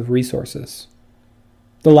cost of resources."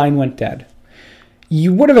 The line went dead.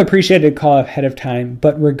 You would have appreciated a call ahead of time,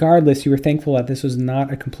 but regardless, you were thankful that this was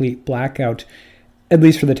not a complete blackout, at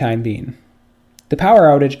least for the time being. The power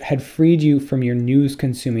outage had freed you from your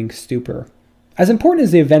news-consuming stupor. As important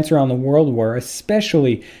as the events around the world were,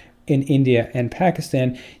 especially in India and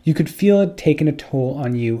Pakistan, you could feel it taking a toll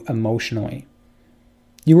on you emotionally.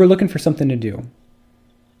 You were looking for something to do.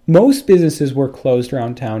 Most businesses were closed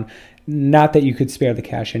around town, not that you could spare the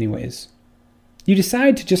cash anyways. You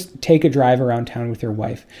decide to just take a drive around town with your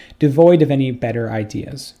wife, devoid of any better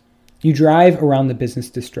ideas. You drive around the business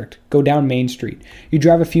district, go down Main Street. You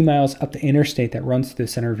drive a few miles up the interstate that runs through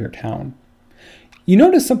the center of your town. You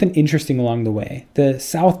notice something interesting along the way. The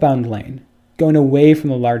southbound lane, going away from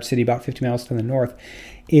the large city about 50 miles to the north,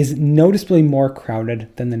 is noticeably more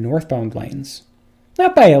crowded than the northbound lanes.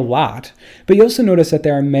 Not by a lot, but you also notice that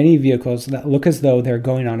there are many vehicles that look as though they're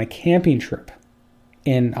going on a camping trip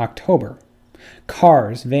in October.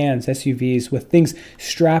 Cars, vans, SUVs with things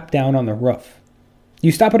strapped down on the roof.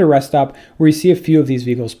 You stop at a rest stop where you see a few of these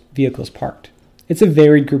vehicles parked. It's a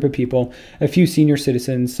varied group of people, a few senior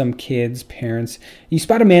citizens, some kids, parents. You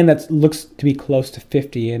spot a man that looks to be close to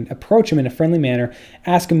 50 and approach him in a friendly manner,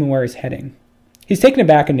 ask him where he's heading. He's taken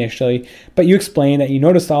aback initially, but you explain that you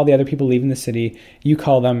noticed all the other people leaving the city. You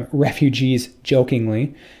call them refugees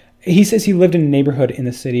jokingly. He says he lived in a neighborhood in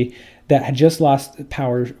the city that had just lost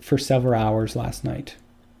power for several hours last night,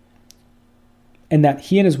 and that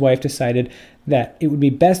he and his wife decided that it would be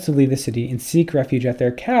best to leave the city and seek refuge at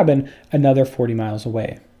their cabin another 40 miles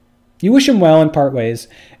away. You wish him well and part ways.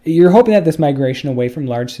 You're hoping that this migration away from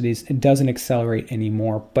large cities doesn't accelerate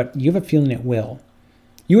anymore, but you have a feeling it will.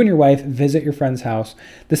 You and your wife visit your friend's house,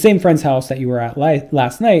 the same friend's house that you were at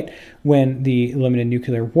last night when the limited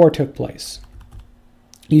nuclear war took place.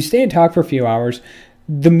 You stay and talk for a few hours.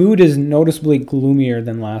 The mood is noticeably gloomier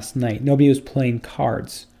than last night. Nobody was playing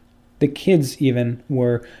cards. The kids even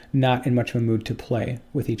were not in much of a mood to play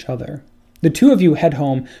with each other. The two of you head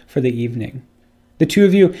home for the evening. The two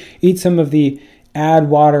of you eat some of the add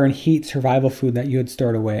water and heat survival food that you had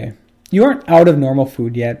stored away. You aren't out of normal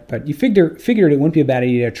food yet, but you figured it wouldn't be a bad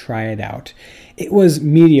idea to try it out. It was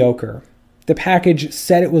mediocre. The package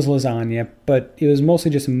said it was lasagna, but it was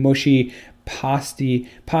mostly just mushy,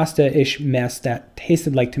 pasta-ish mess that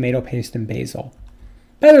tasted like tomato paste and basil.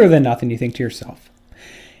 Better than nothing, you think to yourself.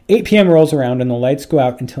 8 p.m. rolls around and the lights go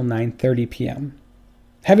out until 9:30 p.m.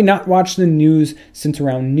 Having not watched the news since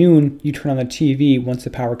around noon, you turn on the TV once the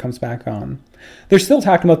power comes back on. They're still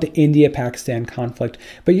talking about the India-Pakistan conflict,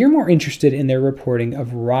 but you're more interested in their reporting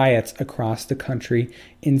of riots across the country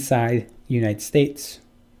inside the United States.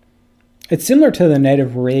 It's similar to the night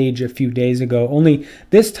of rage a few days ago, only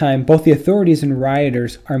this time both the authorities and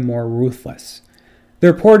rioters are more ruthless.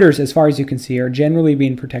 The reporters, as far as you can see, are generally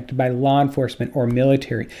being protected by law enforcement or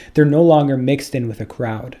military. They're no longer mixed in with a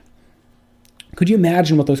crowd. Could you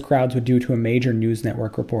imagine what those crowds would do to a major news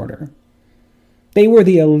network reporter? They were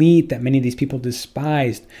the elite that many of these people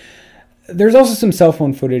despised. There's also some cell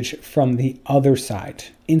phone footage from the other side,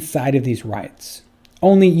 inside of these riots.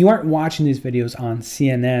 Only you aren't watching these videos on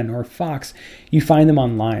CNN or Fox. You find them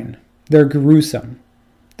online. They're gruesome.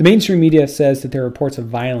 The mainstream media says that there are reports of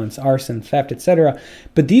violence, arson, theft, etc.,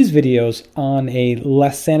 but these videos on a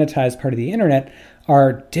less sanitized part of the internet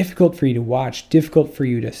are difficult for you to watch, difficult for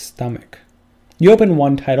you to stomach. You open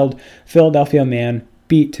one titled, "Philadelphia Man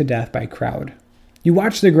Beat to Death by Crowd." You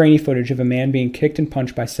watch the grainy footage of a man being kicked and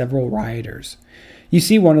punched by several rioters. You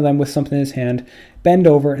see one of them with something in his hand bend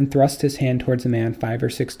over and thrust his hand towards the man 5 or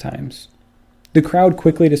 6 times. The crowd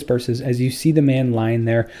quickly disperses as you see the man lying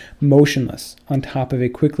there, motionless, on top of a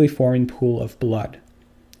quickly forming pool of blood.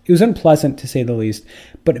 It was unpleasant, to say the least,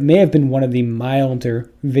 but it may have been one of the milder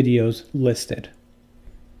videos listed.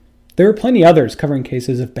 There were plenty others covering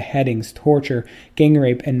cases of beheadings, torture, gang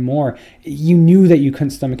rape, and more. You knew that you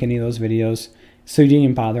couldn't stomach any of those videos, so you didn't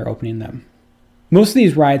even bother opening them. Most of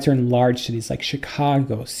these riots are in large cities like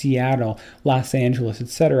Chicago, Seattle, Los Angeles,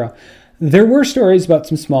 etc. There were stories about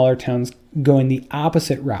some smaller towns going the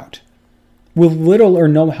opposite route. With little or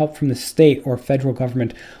no help from the state or federal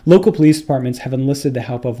government, local police departments have enlisted the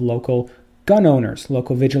help of local gun owners,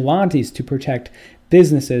 local vigilantes to protect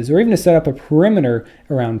businesses, or even to set up a perimeter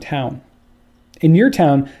around town. In your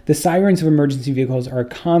town, the sirens of emergency vehicles are a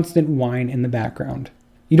constant whine in the background.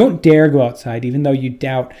 You don't dare go outside, even though you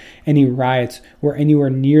doubt any riots were anywhere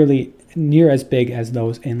near as big as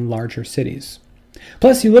those in larger cities.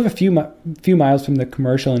 Plus, you live a few miles from the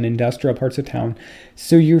commercial and industrial parts of town,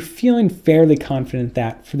 so you're feeling fairly confident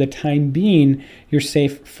that, for the time being, you're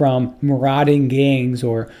safe from marauding gangs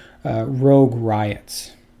or rogue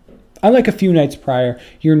riots. Unlike a few nights prior,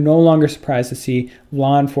 you're no longer surprised to see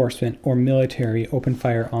law enforcement or military open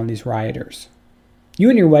fire on these rioters. You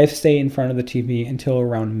and your wife stay in front of the TV until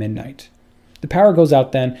around midnight. The power goes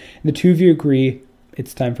out then, and the two of you agree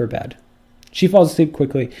it's time for bed. She falls asleep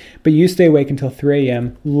quickly, but you stay awake until 3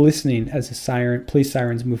 a.m. listening as the police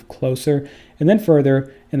sirens move closer, and then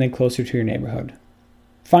further, and then closer to your neighborhood.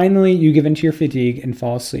 Finally, you give in to your fatigue and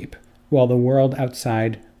fall asleep while the world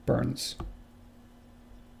outside burns.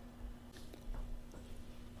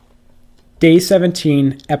 Day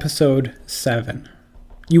 17, Episode 7.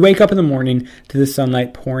 You wake up in the morning to the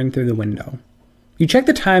sunlight pouring through the window. You check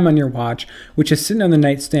the time on your watch, which is sitting on the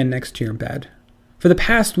nightstand next to your bed. For the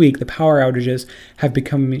past week, the power outages have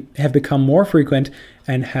become more frequent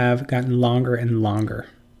and have gotten longer and longer.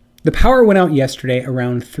 The power went out yesterday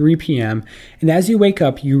around 3 p.m., and as you wake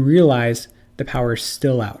up, you realize the power is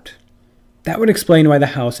still out. That would explain why the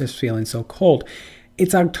house is feeling so cold.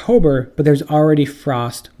 It's October, but there's already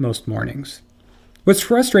frost most mornings. What's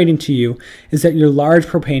frustrating to you is that your large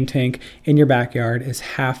propane tank in your backyard is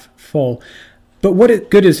half full. But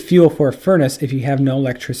what good is fuel for a furnace if you have no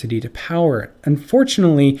electricity to power it?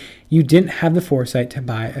 Unfortunately, you didn't have the foresight to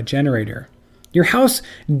buy a generator. Your house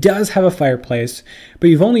does have a fireplace, but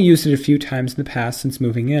you've only used it a few times in the past since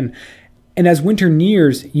moving in. And as winter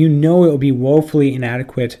nears, you know it will be woefully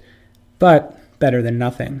inadequate, but better than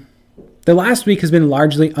nothing. The last week has been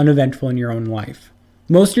largely uneventful in your own life.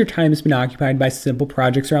 Most of your time has been occupied by simple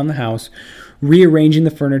projects around the house, rearranging the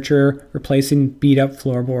furniture, replacing beat-up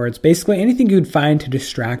floorboards, basically anything you could find to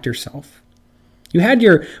distract yourself. You had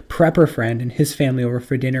your prepper friend and his family over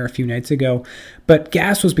for dinner a few nights ago, but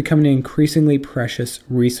gas was becoming an increasingly precious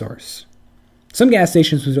resource. Some gas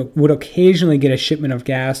stations would occasionally get a shipment of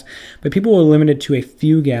gas, but people were limited to a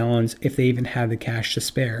few gallons if they even had the cash to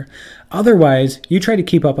spare. Otherwise, you tried to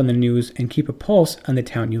keep up on the news and keep a pulse on the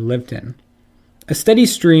town you lived in. A steady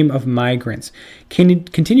stream of migrants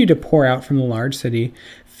continued to pour out from the large city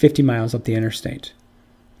 50 miles up the interstate.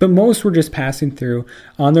 But most were just passing through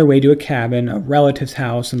on their way to a cabin, a relative's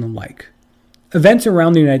house, and the like. Events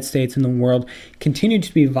around the United States and the world continued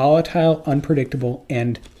to be volatile, unpredictable,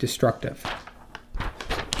 and destructive.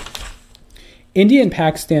 India and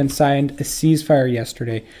Pakistan signed a ceasefire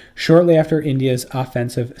yesterday, shortly after India's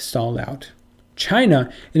offensive stalled out.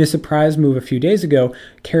 China, in a surprise move a few days ago,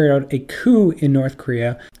 carried out a coup in North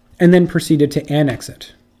Korea and then proceeded to annex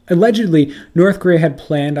it. Allegedly, North Korea had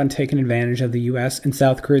planned on taking advantage of the US and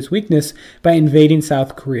South Korea's weakness by invading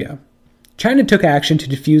South Korea. China took action to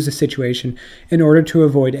defuse the situation in order to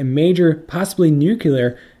avoid a major, possibly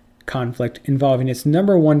nuclear, conflict involving its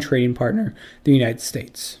number one trading partner, the United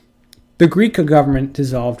States. The Greek government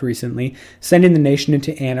dissolved recently, sending the nation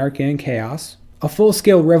into anarchy and chaos. A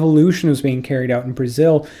full-scale revolution was being carried out in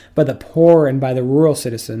Brazil by the poor and by the rural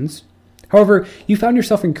citizens. However, you found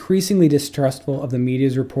yourself increasingly distrustful of the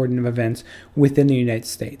media's reporting of events within the United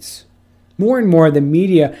States. More and more, the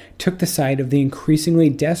media took the side of the increasingly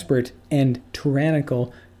desperate and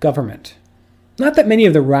tyrannical government. Not that many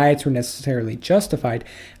of the riots were necessarily justified.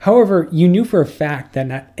 However, you knew for a fact that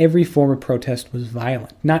not every form of protest was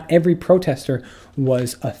violent. Not every protester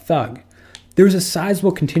was a thug. There was a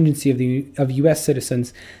sizable contingency of U.S.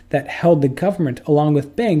 citizens that held the government, along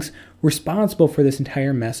with banks, responsible for this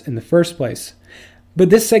entire mess in the first place. But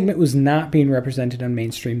this segment was not being represented on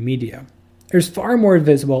mainstream media. It was far more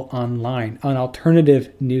visible online, on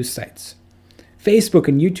alternative news sites. Facebook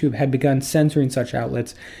and YouTube had begun censoring such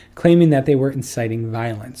outlets, claiming that they were inciting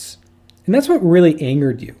violence. And that's what really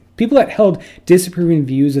angered you. People that held disapproving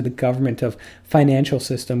views of the government of financial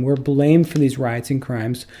system were blamed for these riots and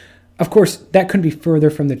crimes. Of course, that couldn't be further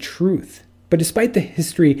from the truth. But despite the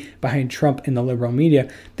history behind Trump and the liberal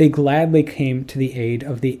media, they gladly came to the aid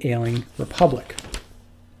of the ailing republic.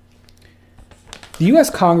 The U.S.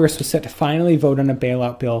 Congress was set to finally vote on a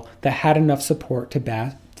bailout bill that had enough support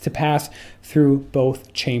to pass through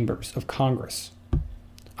both chambers of Congress.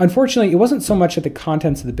 Unfortunately, it wasn't so much that the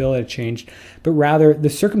contents of the bill had changed, but rather the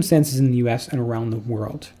circumstances in the U.S. and around the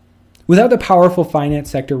world. Without the powerful finance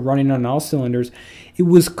sector running on all cylinders, it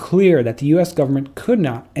was clear that the U.S. government could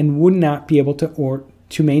not and would not be able to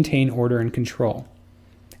maintain order and control.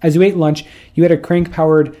 As you ate lunch, you had a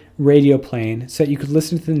crank-powered radio playing so that you could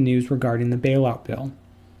listen to the news regarding the bailout bill.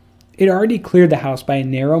 It already cleared the House by a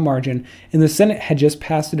narrow margin, and the Senate had just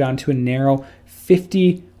passed it on to a narrow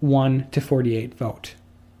 51-48 vote.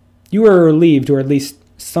 You were relieved, or at least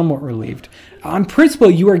somewhat relieved. On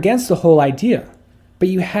principle, you were against the whole idea, but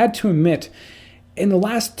you had to admit, in the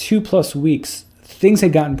last 2+ weeks, things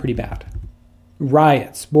had gotten pretty bad.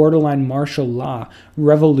 Riots, borderline martial law,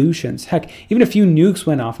 revolutions, heck, even a few nukes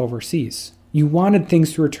went off overseas. You wanted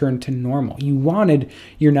things to return to normal. You wanted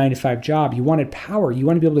your 9-to-5 job. You wanted power. You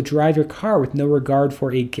wanted to be able to drive your car with no regard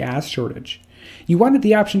for a gas shortage. You wanted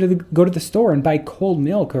the option to go to the store and buy cold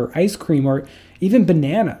milk or ice cream or even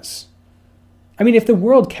bananas. I mean, if the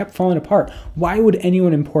world kept falling apart, why would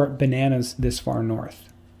anyone import bananas this far north?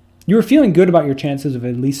 You were feeling good about your chances of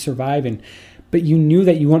at least surviving, but you knew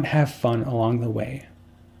that you wouldn't have fun along the way.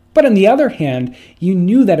 But on the other hand, you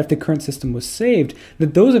knew that if the current system was saved,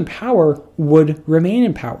 that those in power would remain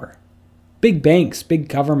in power. Big banks, big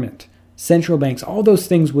government, central banks, all those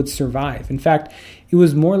things would survive. In fact, it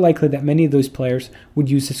was more likely that many of those players would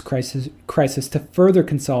use this crisis to further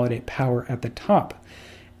consolidate power at the top.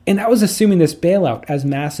 And that was assuming this bailout, as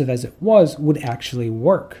massive as it was, would actually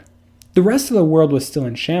work. The rest of the world was still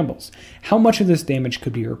in shambles. How much of this damage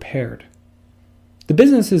could be repaired? The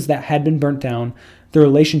businesses that had been burnt down, the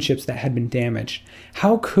relationships that had been damaged,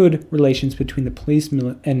 how could relations between the police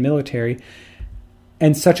and military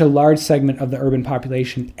and such a large segment of the urban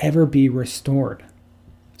population ever be restored?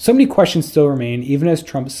 So many questions still remain, even as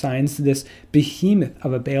Trump signs this behemoth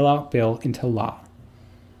of a bailout bill into law.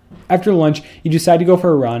 After lunch, you decide to go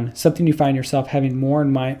for a run, something you find yourself having more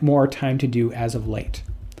and more time to do as of late.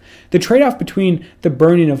 The trade-off between the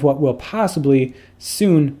burning of what will possibly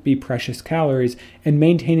soon be precious calories and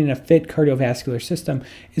maintaining a fit cardiovascular system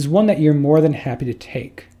is one that you're more than happy to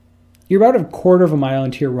take. You're about a quarter of a mile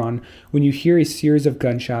into your run when you hear a series of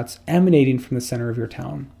gunshots emanating from the center of your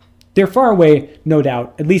town. They're far away, no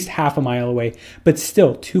doubt, at least half a mile away, but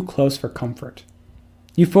still too close for comfort.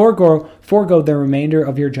 You forego the remainder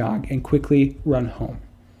of your jog and quickly run home.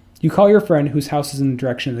 You call your friend whose house is in the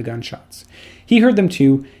direction of the gunshots. He heard them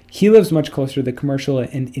too. He lives much closer to the commercial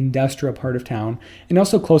and industrial part of town, and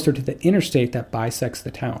also closer to the interstate that bisects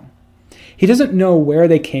the town. He doesn't know where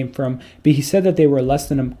they came from, but he said that they were less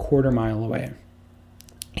than a quarter mile away.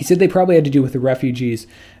 He said they probably had to do with the refugees.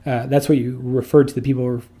 That's what you referred to the people who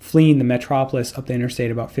were fleeing the metropolis up the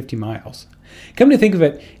interstate about 50 miles. Come to think of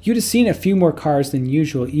it, you'd have seen a few more cars than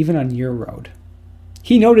usual even on your road.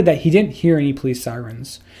 He noted that he didn't hear any police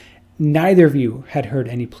sirens. Neither of you had heard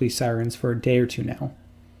any police sirens for a day or two now.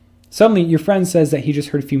 Suddenly, your friend says that he just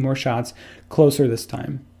heard a few more shots, closer this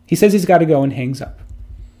time. He says he's got to go and hangs up.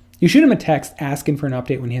 You shoot him a text asking for an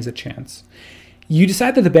update when he has a chance. You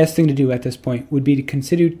decide that the best thing to do at this point would be to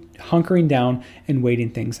consider hunkering down and waiting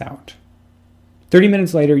things out. 30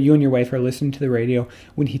 minutes later, you and your wife are listening to the radio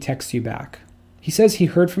when he texts you back. He says he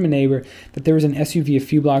heard from a neighbor that there was an SUV a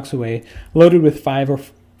few blocks away, loaded with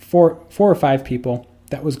four or five people,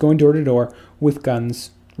 that was going door to door with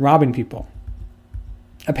guns, robbing people.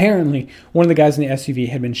 Apparently, one of the guys in the SUV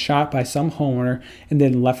had been shot by some homeowner and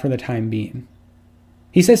then left for the time being.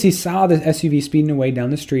 He says he saw the SUV speeding away down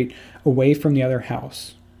the street, away from the other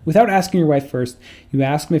house. Without asking your wife first, you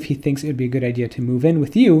ask him if he thinks it would be a good idea to move in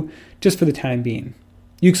with you just for the time being.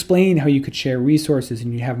 You explain how you could share resources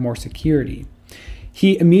and you'd have more security.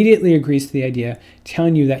 He immediately agrees to the idea,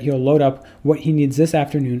 telling you that he'll load up what he needs this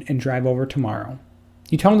afternoon and drive over tomorrow.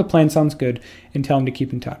 You tell him the plan sounds good and tell him to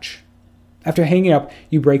keep in touch. After hanging up,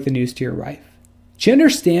 you break the news to your wife. She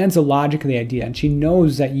understands the logic of the idea, and she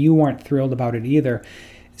knows that you weren't thrilled about it either.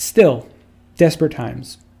 Still, desperate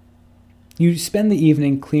times. You spend the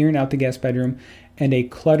evening clearing out the guest bedroom and a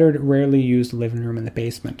cluttered, rarely used living room in the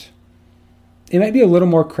basement. It might be a little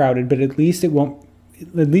more crowded, but at least it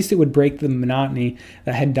would break the monotony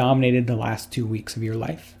that had dominated the last 2 weeks of your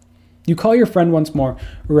life. You call your friend once more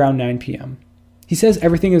around 9 p.m. He says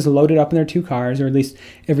everything is loaded up in their 2 cars, or at least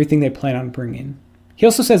everything they plan on bringing. He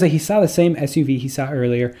also says that he saw the same SUV he saw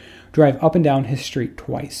earlier drive up and down his street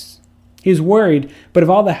twice. He's worried, but of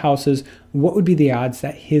all the houses, what would be the odds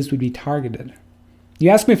that his would be targeted? You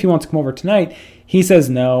ask him if he wants to come over tonight. He says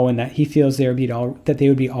no, and that he feels they would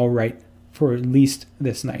be all right for at least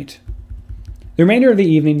this night. The remainder of the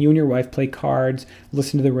evening, you and your wife play cards,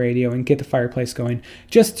 listen to the radio, and get the fireplace going,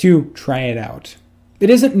 just to try it out. It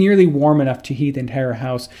isn't nearly warm enough to heat the entire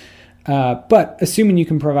house, but assuming you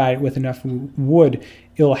can provide it with enough wood,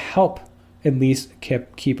 it'll help at least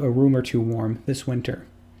keep a room or two warm this winter.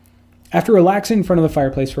 After relaxing in front of the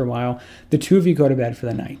fireplace for a while, the two of you go to bed for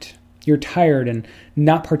the night. You're tired and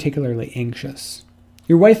not particularly anxious.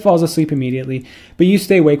 Your wife falls asleep immediately, but you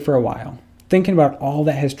stay awake for a while, thinking about all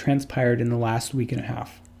that has transpired in the last week and a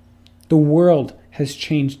half. The world has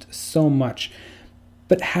changed so much,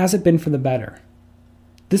 but has it been for the better?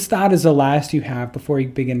 This thought is the last you have before you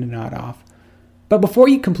begin to nod off. But before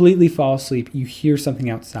you completely fall asleep, you hear something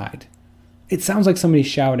outside. It sounds like somebody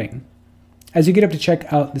shouting. As you get up to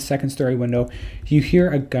check out the second-story window, you hear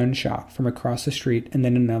a gunshot from across the street, and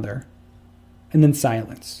then another. And then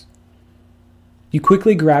silence. You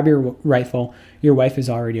quickly grab your rifle. Your wife is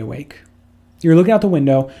already awake. You're looking out the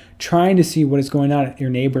window, trying to see what is going on at your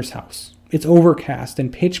neighbor's house. It's overcast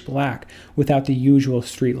and pitch black without the usual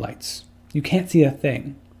street lights. You can't see a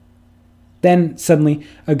thing. Then, suddenly,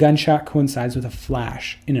 a gunshot coincides with a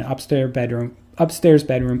flash in an upstairs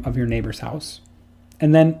bedroom of your neighbor's house.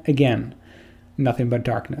 And then, again, nothing but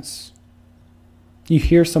darkness. You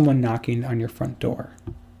hear someone knocking on your front door.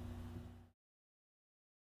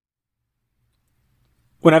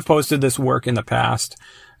 when I've posted this work in the past,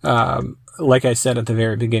 like I said at the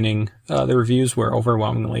very beginning, the reviews were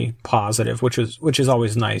overwhelmingly positive, which is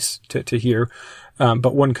always nice to hear.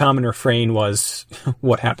 But one common refrain was,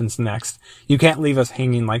 what happens next? You can't leave us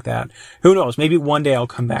hanging like that. Who knows? Maybe one day I'll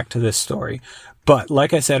come back to this story. But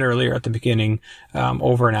like I said earlier at the beginning,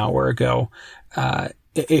 over an hour ago,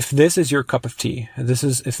 if this is your cup of tea,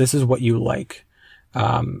 if this is what you like,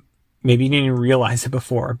 maybe you didn't even realize it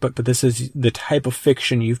before, but this is the type of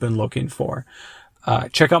fiction you've been looking for.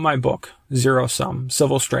 Check out my book, Zero Sum,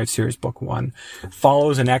 Civil Strife Series, Book 1.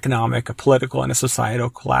 Follows an economic, a political, and a societal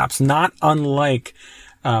collapse, not unlike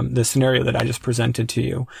the scenario that I just presented to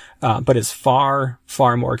you, but is far,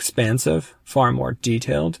 far more expansive, far more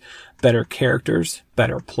detailed, better characters,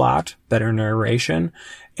 better plot, better narration,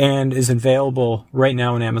 and is available right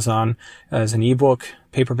now on Amazon as an ebook,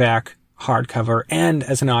 paperback, hardcover, and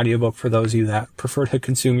as an audiobook for those of you that prefer to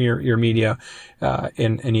consume your media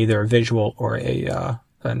in either a visual or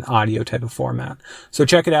an audio type of format. So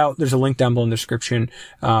check it out. There's a link down below in the description.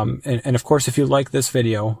 And of course, if you like this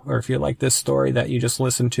video or if you like this story that you just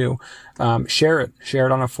listened to, share it. Share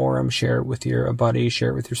it on a forum. Share it with your buddy.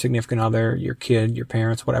 Share it with your significant other, your kid, your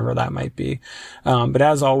parents, whatever that might be. But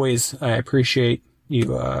as always, I appreciate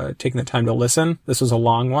you taking the time to listen. This was a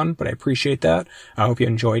long one, but I appreciate that. I hope you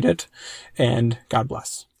enjoyed it, and God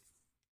bless.